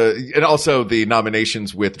 And also the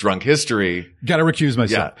nominations with Drunk History. Got to recuse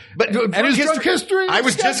myself. Yeah. But Drunk History? I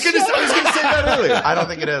was just going to say that earlier. I don't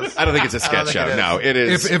think it is. I don't think it's a sketch show. No, it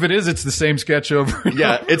is. If it is, it's the same sketch over.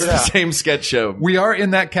 Yeah, it's the same sketch show. We are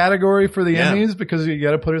in that category for the Emmys because you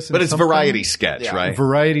got to put us in. But it's something. variety sketch, right?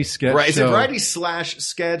 Variety sketch. Right. Is it show. variety /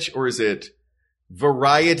 sketch or is it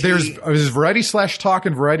variety? There's variety / talk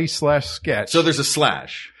and variety / sketch. So there's a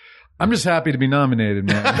slash. I'm just happy to be nominated,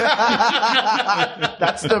 man.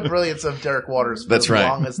 That's the brilliance of Derek Waters. That's right. As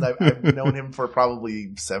long as I've known him for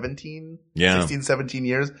probably 16, 17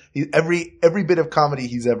 years. Every bit of comedy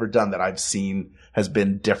he's ever done that I've seen has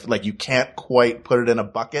been different. Like you can't quite put it in a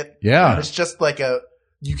bucket. Yeah. And it's just like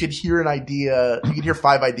you could hear an idea, you could hear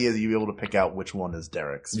 5 ideas and you'd be able to pick out which one is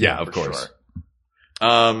Derek's. Yeah, of course.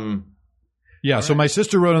 Sure. Yeah, so my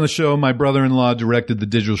sister wrote on the show. My brother-in-law directed the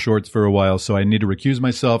digital shorts for a while, so I need to recuse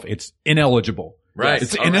myself. It's ineligible. Right.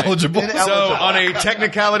 It's ineligible. So on a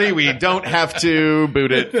technicality, we don't have to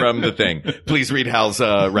boot it from the thing. Please read Hal's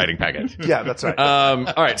writing packet. Yeah, that's right.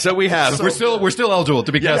 All right. So we have. We're still eligible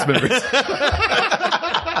to be cast members.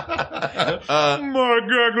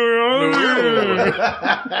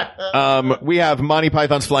 We have Monty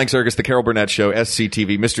Python's Flying Circus, The Carol Burnett Show,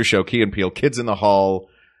 SCTV, Mr. Show, Key and Peele, Kids in the Hall.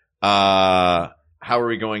 How are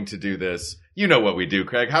we going to do this? You know what we do,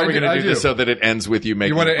 Craig. How are we going to do this so that it ends with you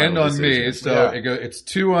making? You want to end on decisions? me, so it's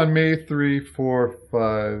 2 on me, 3, 4,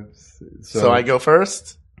 5. So I go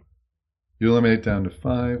first. You eliminate down to 5,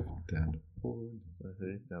 down to 4,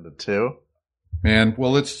 down to 2. Man,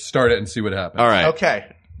 well, let's start it and see what happens. All right.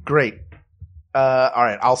 Okay, great. All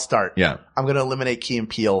right, I'll start. Yeah. I'm going to eliminate Key and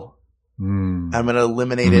Peele. I'm going to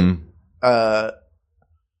eliminate it.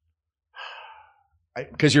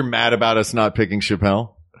 Because you're mad about us not picking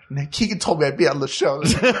Chappelle? Keegan told me I'd be on the show.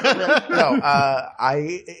 It's not.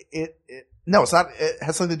 It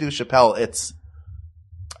has something to do with Chappelle.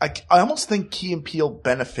 I almost think Key and Peele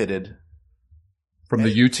benefited from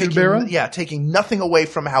the YouTube era. Yeah, taking nothing away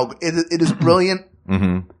from how it is brilliant.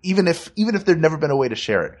 Even if there'd never been a way to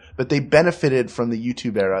share it, but they benefited from the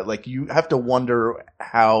YouTube era. Like you have to wonder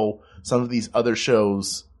how some of these other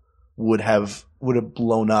shows would have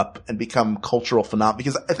blown up and become cultural phenomenon,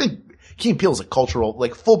 because I think Key and Peele is a cultural,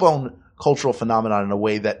 like full-blown cultural phenomenon in a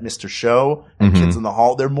way that Mr. Show and Kids in the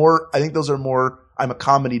Hall, they're more, I think those are more, I'm a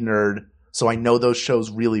comedy nerd, so I know those shows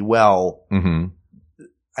really well.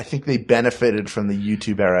 I think they benefited from the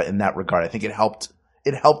YouTube era in that regard. I think it helped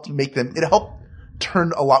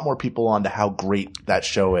turn a lot more people on to how great that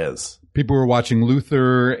show is. People were watching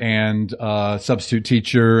Luther and Substitute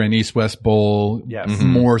Teacher and East West Bowl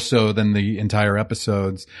more so than the entire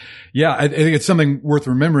episodes. Yeah, I think it's something worth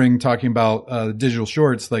remembering talking about digital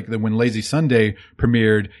shorts. Like when Lazy Sunday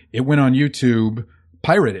premiered, it went on YouTube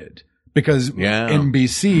pirated because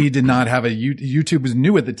NBC did not have YouTube was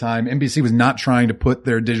new at the time. NBC was not trying to put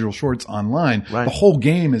their digital shorts online. Right. The whole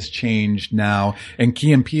game has changed now, and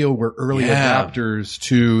Key and Peele were early adapters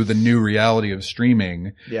to the new reality of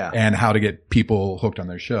streaming and how to get people hooked on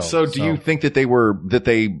their show. So do you think that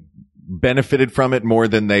they benefited from it more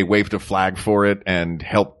than they waved a flag for it and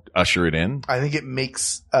helped usher it in? I think it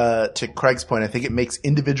makes, to Craig's point, I think it makes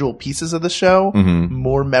individual pieces of the show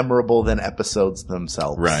more memorable than episodes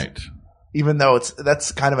themselves. Right. Even though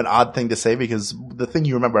that's kind of an odd thing to say, because the thing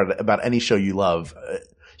you remember about any show you love,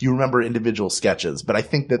 you remember individual sketches. But I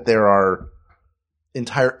think that there are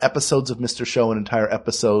entire episodes of Mr. Show and entire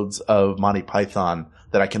episodes of Monty Python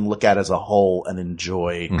that I can look at as a whole and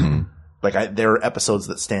enjoy. There are episodes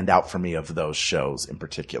that stand out for me of those shows in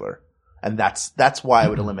particular. And that's why I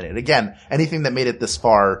would eliminate it. Again, anything that made it this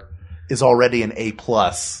far is already an A+.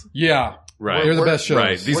 Yeah. Right. They're the best shows.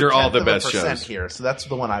 Right. These are all the best shows here. So that's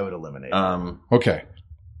the one I would eliminate. Okay.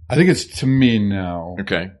 I think it's to me now.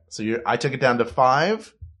 Okay. So I took it down to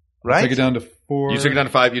 5, right? Take it down to 4. You took it down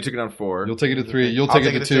to 5. You took it down to 4. You'll take it to 3. You'll take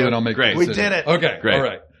it to 2, and I'll make Great. We did it. Okay. Great. All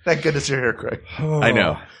right. Thank goodness you're here, Craig. I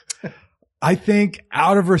know. I think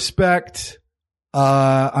out of respect,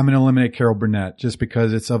 I'm going to eliminate Carol Burnett just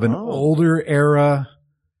because it's of an older era.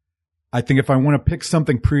 I think if I want to pick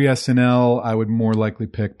something pre-SNL, I would more likely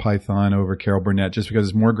pick Python over Carol Burnett just because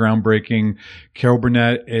it's more groundbreaking. Carol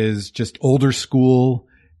Burnett is just older school,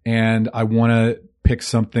 and I want to pick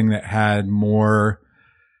something that had more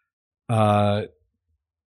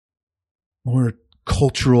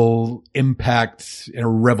cultural impact in a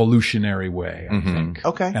revolutionary way, I think.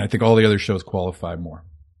 Okay. And I think all the other shows qualify more.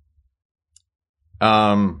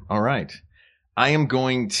 All right. I'm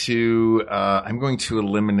going to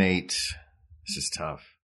eliminate, this is tough.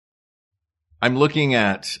 I'm looking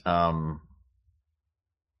at, I'm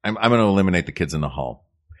going to eliminate the Kids in the Hall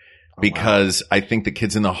because I think the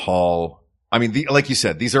Kids in the Hall, I mean, like you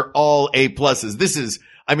said, these are all A pluses. This is,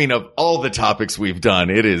 I mean, of all the topics we've done,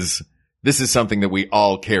 this is something that we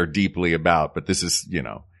all care deeply about, but this is,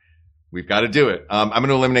 we've got to do it. I'm going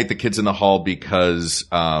to eliminate the Kids in the Hall because,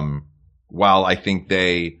 while I think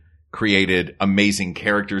they created amazing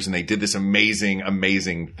characters and they did this amazing,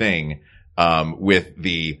 amazing thing, with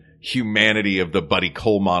the humanity of the Buddy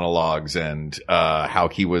Cole monologues and, how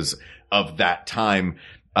he was of that time.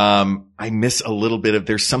 I miss a little bit of,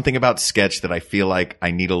 there's something about sketch that I feel like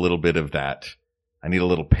I need a little bit of that. I need a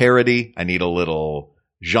little parody. I need a little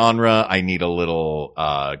genre. I need a little,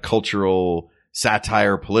 cultural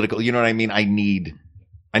satire, political, you know what I mean? I need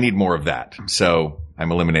more of that. So I'm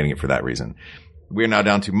eliminating it for that reason. We're now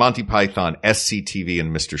down to Monty Python, SCTV,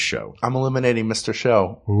 and Mr. Show. I'm eliminating Mr.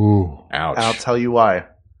 Show. Ooh. Ouch. And I'll tell you why.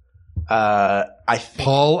 I think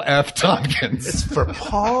Paul F. Tompkins. it's for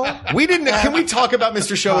Paul. Can we talk about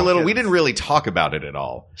Mr. Show a little? We didn't really talk about it at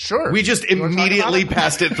all. Sure. We just immediately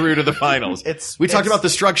passed it through to the finals. We talked about the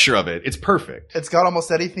structure of it. It's perfect. It's got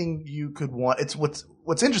almost anything you could want. It's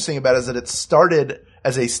what's interesting about it is that it started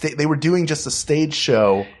as they were doing just a stage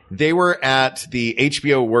show. They were at the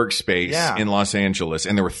HBO Workspace in Los Angeles,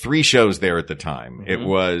 and there were 3 shows there at the time. It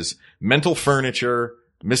was Mental Furniture,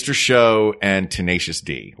 Mr. Show, and Tenacious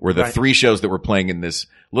D were the 3 shows that were playing in this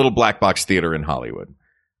little black box theater in Hollywood.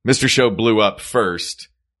 Mr. Show blew up first,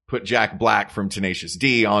 put Jack Black from Tenacious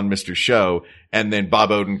D on Mr. Show, and then Bob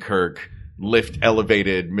Odenkirk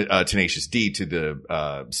elevated Tenacious D to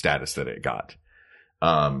the status that it got.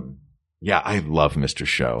 I love Mr.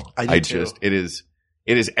 Show. I do too.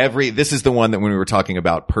 This is the one that when we were talking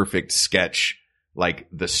about perfect sketch, like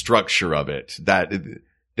the structure of it, that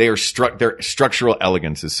their structural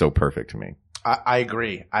elegance is so perfect to me. I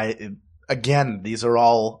agree. These are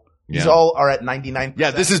all are at 99%.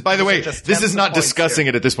 Yeah, this is, by the way, this is not discussing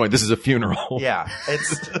it at this point. This is a funeral. Yeah,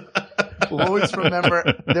 we'll always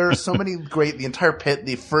remember there are so many great, the entire Pit,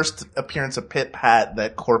 the first appearance of Pit had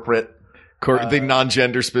that corporate, the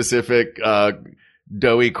non-gender specific,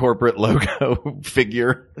 doughy corporate logo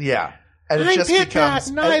figure. Yeah. And it just becomes,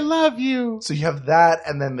 I love you. So you have that,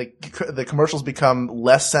 and then the commercials become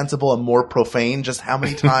less sensible and more profane. Just how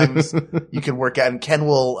many times you can work out. And Ken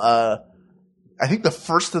will, I think the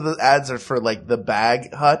first of the ads are for like the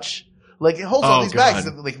bag hutch. Like it holds all these bags.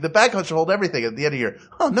 Like the bag hutch will hold everything at the end of your.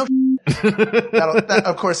 Oh no! that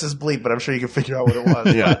of course is bleep, but I'm sure you can figure out what it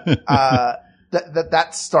was. Yeah.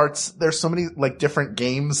 That starts. There's so many like different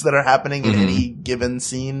games that are happening in any given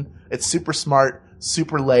scene. It's super smart,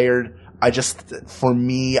 super layered. For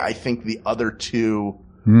me, I think the other 2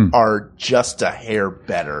 are just a hair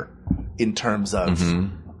better in terms of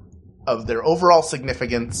their overall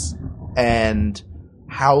significance and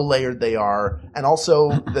how layered they are, and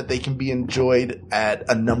also that they can be enjoyed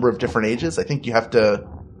at a number of different ages. I think you have to,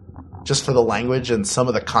 just for the language and some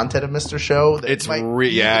of the content of Mr. Show, it's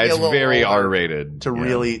very R-rated to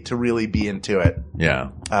really be into it. Yeah.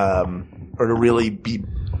 Or to really be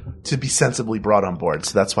sensibly brought on board.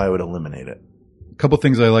 So that's why I would eliminate it. A couple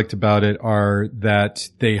things I liked about it are that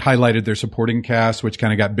they highlighted their supporting cast, which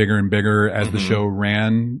kind of got bigger and bigger as the show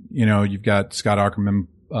ran. You've got Scott Aukerman,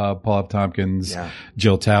 Paul F. Tompkins,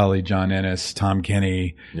 Jill Talley, John Ennis, Tom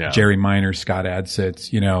Kenny, Jerry Minor, Scott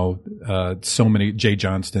Adsit, so many, Jay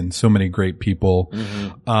Johnston, so many great people.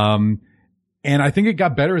 And I think it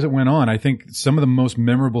got better as it went on. I think some of the most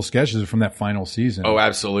memorable sketches are from that final season. Oh,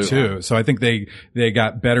 absolutely. Too. So I think they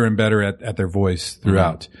got better and better at their voice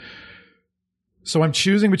throughout. So I'm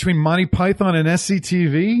choosing between Monty Python and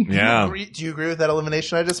SCTV. Yeah. Do you agree with that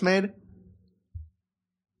elimination I just made?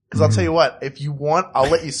 Because I'll tell you what, if you want, I'll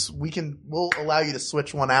let you. We'll allow you to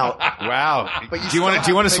switch one out. Wow! But do you want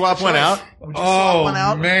to swap one out? Would you swap one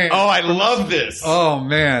out? Man! Oh, I love this. Oh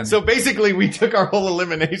man! So basically, we took our whole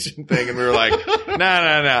elimination thing and we were like,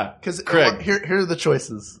 nah. Because Craig, here are the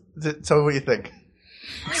choices. Tell me what you think.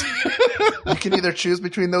 You can either choose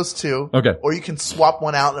between those 2, okay, or you can swap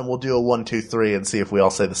one out and we'll do a 1, 2, 3 and see if we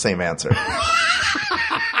all say the same answer.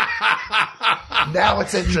 Now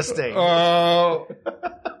it's interesting.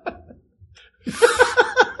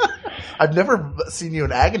 I've never seen you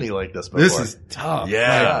in agony like this before. This is tough.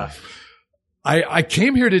 Yeah. I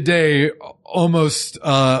came here today almost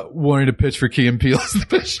wanting to pitch for Key and Peele as the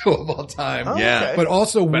best show of all time. Oh, Yeah. okay. But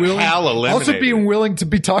also being willing to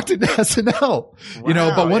be talked into SNL. You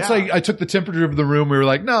know, but once I took the temperature of the room, we were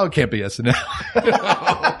like, no, it can't be SNL.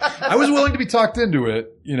 I was willing to be talked into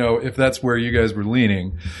it, you know, if that's where you guys were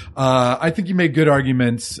leaning. I think you made good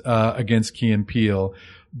arguments against Key and Peele.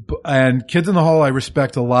 And Kids in the Hall I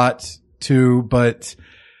respect a lot too, but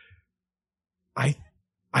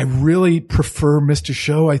I really prefer Mr.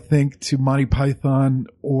 Show, I think, to Monty Python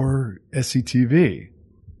or SCTV.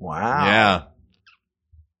 Wow. Yeah.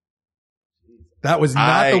 That was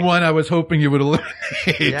not the one I was hoping you would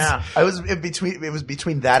eliminate. Yeah. It was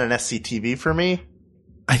between that and SCTV for me.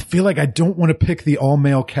 I feel like I don't want to pick the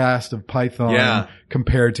all-male cast of Python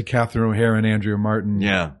compared to Catherine O'Hara and Andrea Martin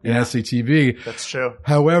in SCTV. That's true.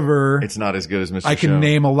 However, it's not as good as Mr. I can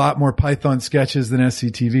name a lot more Python sketches than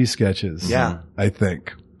SCTV sketches. Yeah. I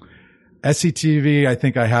think. SCTV, I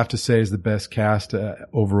think I have to say, is the best cast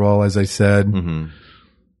overall, as I said. Mm-hmm.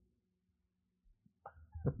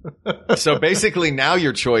 So basically now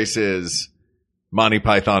your choice is Monty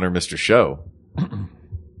Python or Mr. Show.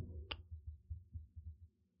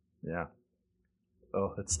 Yeah.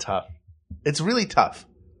 Oh, it's tough. It's really tough.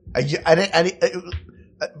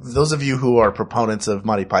 Those of you who are proponents of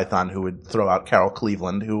Monty Python who would throw out Carol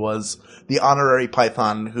Cleveland, who was the honorary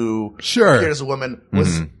Python who appeared as a woman,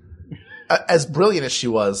 was as brilliant as she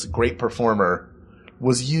was, great performer,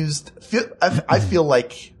 was used. I feel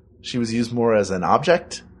like she was used more as an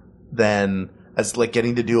object than as like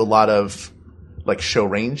getting to do a lot of like show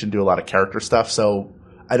range and do a lot of character stuff. So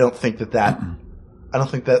I don't think that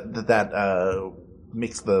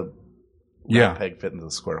makes the round peg fit into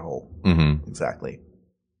the square hole. Mm-hmm. Exactly.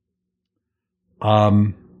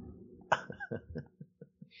 All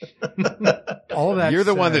that You're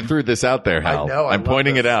the one that threw this out there, Hal. I know. I'm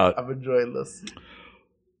pointing it out. I'm enjoying this.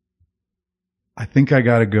 I think I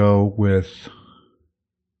got to go with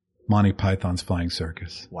Monty Python's Flying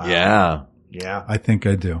Circus. Wow. Yeah. Yeah. I think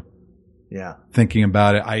I do. Yeah. Thinking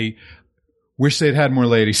about it, I wish they'd had more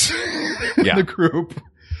ladies in the group.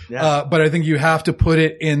 Yeah. But I think you have to put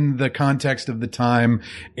it in the context of the time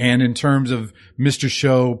and in terms of Mr.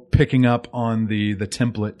 Show picking up on the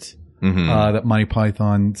template that Monty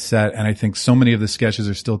Python set. And I think so many of the sketches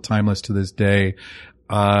are still timeless to this day.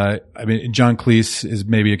 I mean, John Cleese is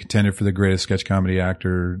maybe a contender for the greatest sketch comedy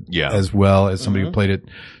actor as well as somebody who played it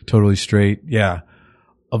totally straight. Yeah.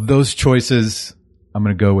 Of those choices, I'm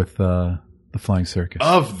going to go with the Flying Circus.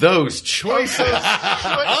 Of those choices.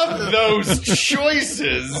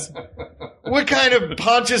 What kind of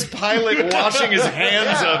Pontius Pilate washing his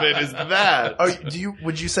hands of it is that?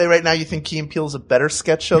 Would you say right now you think Key and Peele is a better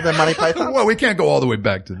sketch show than Monty Python? Well, we can't go all the way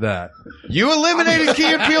back to that. You eliminated Key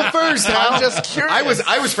and Peele first, Hal. I'm just curious.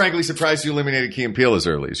 I was frankly surprised you eliminated Key and Peele as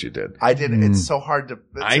early as you did. I didn't. It's so hard to.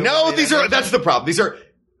 I know that's the problem.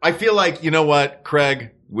 I feel like, you know what,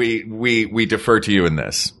 Craig, we defer to you in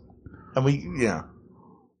this. And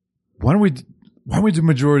Why don't we do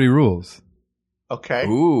majority rules? Okay.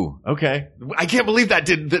 Ooh, okay. I can't believe that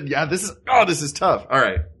this is tough. All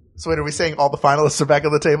right. So wait, are we saying all the finalists are back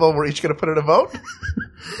on the table? We're each going to put in a vote?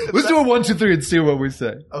 Let's do a 1, 2, 3 and see what we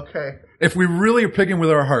say. Okay. If we really are picking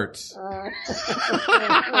with our hearts.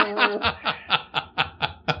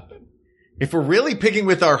 If we're really picking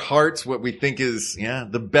with our hearts what we think is,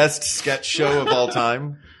 the best sketch show of all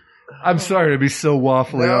time. I'm sorry to be so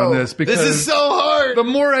waffly on this because this is so hard. The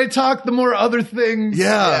more I talk, the more other things.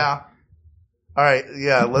 Yeah. All right.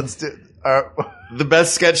 Yeah. Let's do the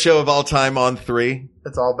best sketch show of all time on 3.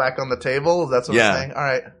 It's all back on the table. That's what I'm saying. All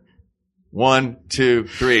right. 1, 2,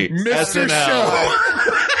 3. Mr. SNL. Show.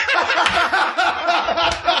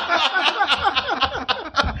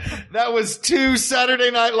 That was 2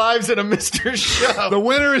 Saturday Night Lives and a Mr. Show. The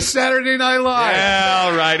winner is Saturday Night Live. Yeah,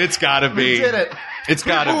 all right. It's gotta be. We did it. It's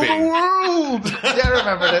gotta be. The world.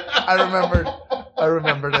 Yeah, I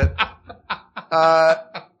remembered it.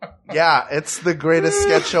 Yeah, it's the greatest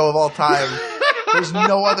sketch show of all time. There's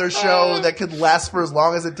no other show that could last for as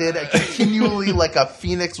long as it did and continually, like a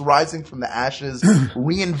phoenix rising from the ashes,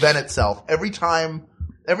 reinvent itself. Every time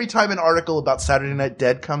an article about Saturday Night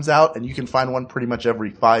Dead comes out, and you can find one pretty much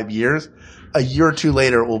every 5 years, a year or two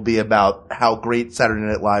later it will be about how great Saturday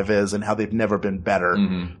Night Live is and how they've never been better.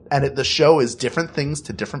 And the show is different things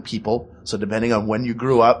to different people. So depending on when you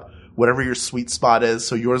grew up, whatever your sweet spot is.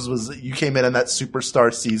 So yours was, you came in that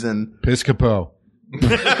Superstar season. Piscopo. You're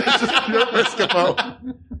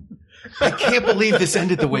Piscopo. I can't believe this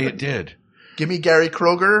ended the way it did. Give me Gary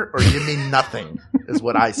Kroger or give me nothing is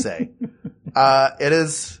what I say.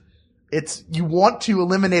 You want to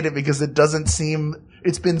eliminate it because it doesn't seem,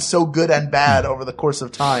 it's been so good and bad over the course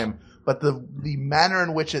of time. But the manner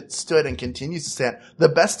in which it stood and continues to stand, the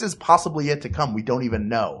best is possibly yet to come. We don't even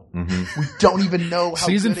know. Mm-hmm. We don't even know how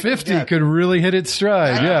Season 50 could really hit its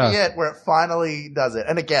stride. That could be it, where it finally does it.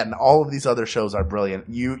 And again, all of these other shows are brilliant.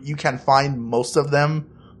 You can find most of them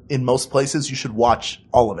in most places. You should watch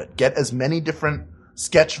all of it. Get as many different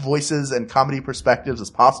sketch voices and comedy perspectives as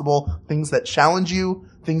possible. Things that challenge you,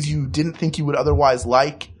 things you didn't think you would otherwise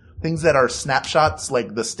like, things that are snapshots,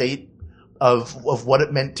 like the state of what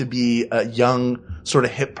it meant to be a young, sort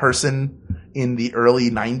of hip person in the early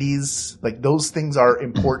 90s. Like, those things are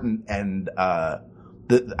important. And I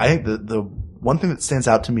think the one thing that stands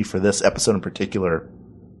out to me for this episode in particular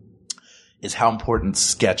is how important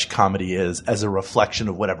sketch comedy is as a reflection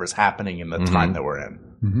of whatever's happening in the time that we're in.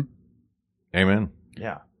 Mm-hmm. Amen.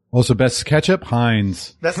 Yeah. Also, best ketchup,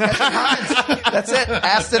 Heinz. Best ketchup, Heinz. That's it.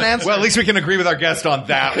 Asked and answered. Well, at least we can agree with our guest on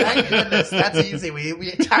that one. Thank goodness. That's easy.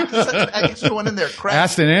 We tacked such an extra one in there. Craig.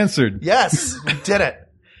 Asked and answered. Yes, we did it.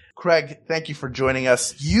 Craig, thank you for joining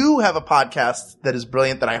us. You have a podcast that is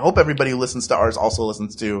brilliant that I hope everybody who listens to ours also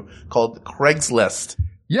listens to, called Craig's List.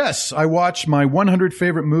 Yes, I watch my 100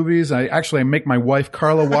 favorite movies. I make my wife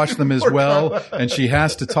Carla watch them as well, and she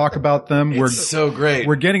has to talk about them. It's so great.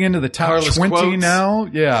 We're getting into the top Carla's 20 quotes. now.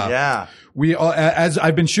 Yeah. Yeah. We, as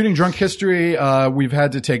I've been shooting Drunk History, we've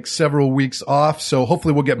had to take several weeks off. So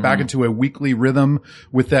hopefully we'll get back into a weekly rhythm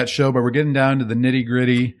with that show, but we're getting down to the nitty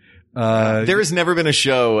gritty. There has never been a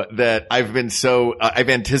show that I've been I've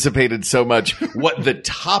anticipated so much what the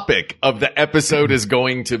topic of the episode is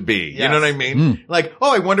going to be. Yes. You know what I mean? Like,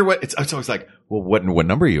 I wonder what it's always like, well, what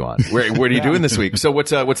number are you on? What are you doing this week? So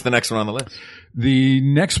what's the next one on the list? The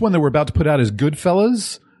next one that we're about to put out is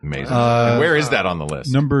Goodfellas. Amazing. And where is that on the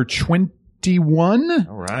list? Number 21.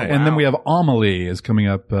 All right. And then we have Amelie is coming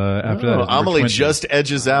up after that. Amelie just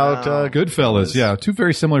edges out Goodfellas. Yeah, two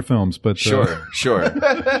very similar films, but sure.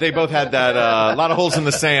 They both had that a lot of holes in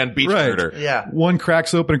the sand beach murder. Yeah. One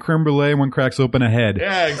cracks open a creme brulee, one cracks open a head.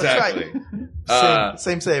 Yeah, exactly.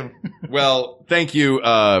 Same. Well, thank you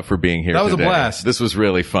for being here. That was today. a blast. This was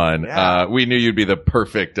really fun. Yeah. We knew you'd be the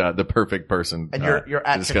perfect person. And you're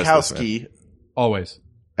at Cackowski. Always.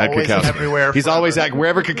 At Always Cackowski. everywhere. He's forever. always at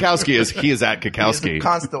wherever Cackowski is. He is at Cackowski. He's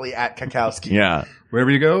constantly at Cackowski. Yeah. Wherever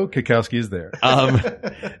you go, Cackowski is there.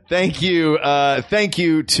 Thank you. Thank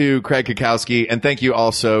you to Craig Cackowski, and thank you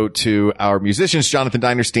also to our musicians, Jonathan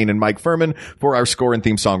Dinerstein and Mike Furman, for our score and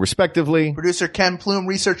theme song, respectively. Producer Ken Plume,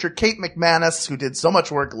 researcher Kate McManus, who did so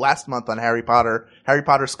much work last month on Harry Potter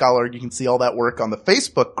Scholar. You can see all that work on the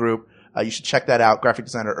Facebook group. You should check that out. Graphic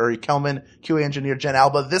designer Uri Kelman, QA engineer Jen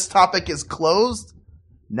Alba. This topic is closed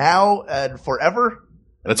now and forever.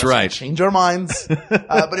 That's right. Change our minds.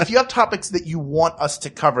 But if you have topics that you want us to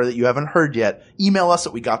cover that you haven't heard yet, email us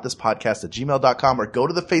at wegotThisPodcast@gmail.com or go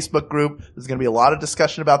to the Facebook group. There's going to be a lot of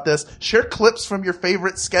discussion about this. Share clips from your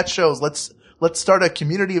favorite sketch shows. Let's start a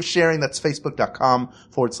community of sharing. That's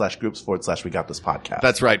facebook.com/groups/wegotThisPodcast.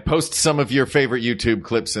 That's right. Post some of your favorite YouTube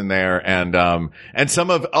clips in there, and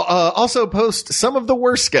some of also post some of the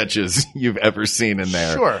worst sketches you've ever seen in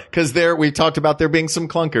there. Sure. Because we talked about there being some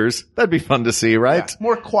clunkers. That'd be fun to see, right? Yeah,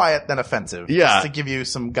 more quiet than offensive. Yeah. Just to give you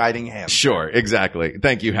some guiding hands. Sure. Exactly.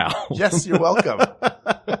 Thank you, Hal. Yes, you're welcome.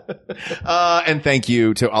 And thank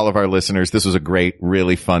you to all of our listeners. This was a great,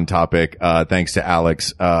 really fun topic. Thanks to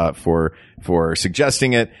Alex, for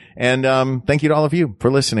suggesting it. And, thank you to all of you for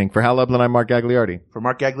listening. For Hal Lublin, I'm Mark Gagliardi. For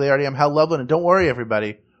Mark Gagliardi, I'm Hal Lublin. And don't worry,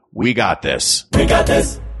 everybody. We got this. We got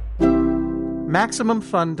this.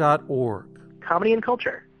 MaximumFun.org. Comedy and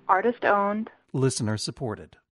culture. Artist owned. Listener supported.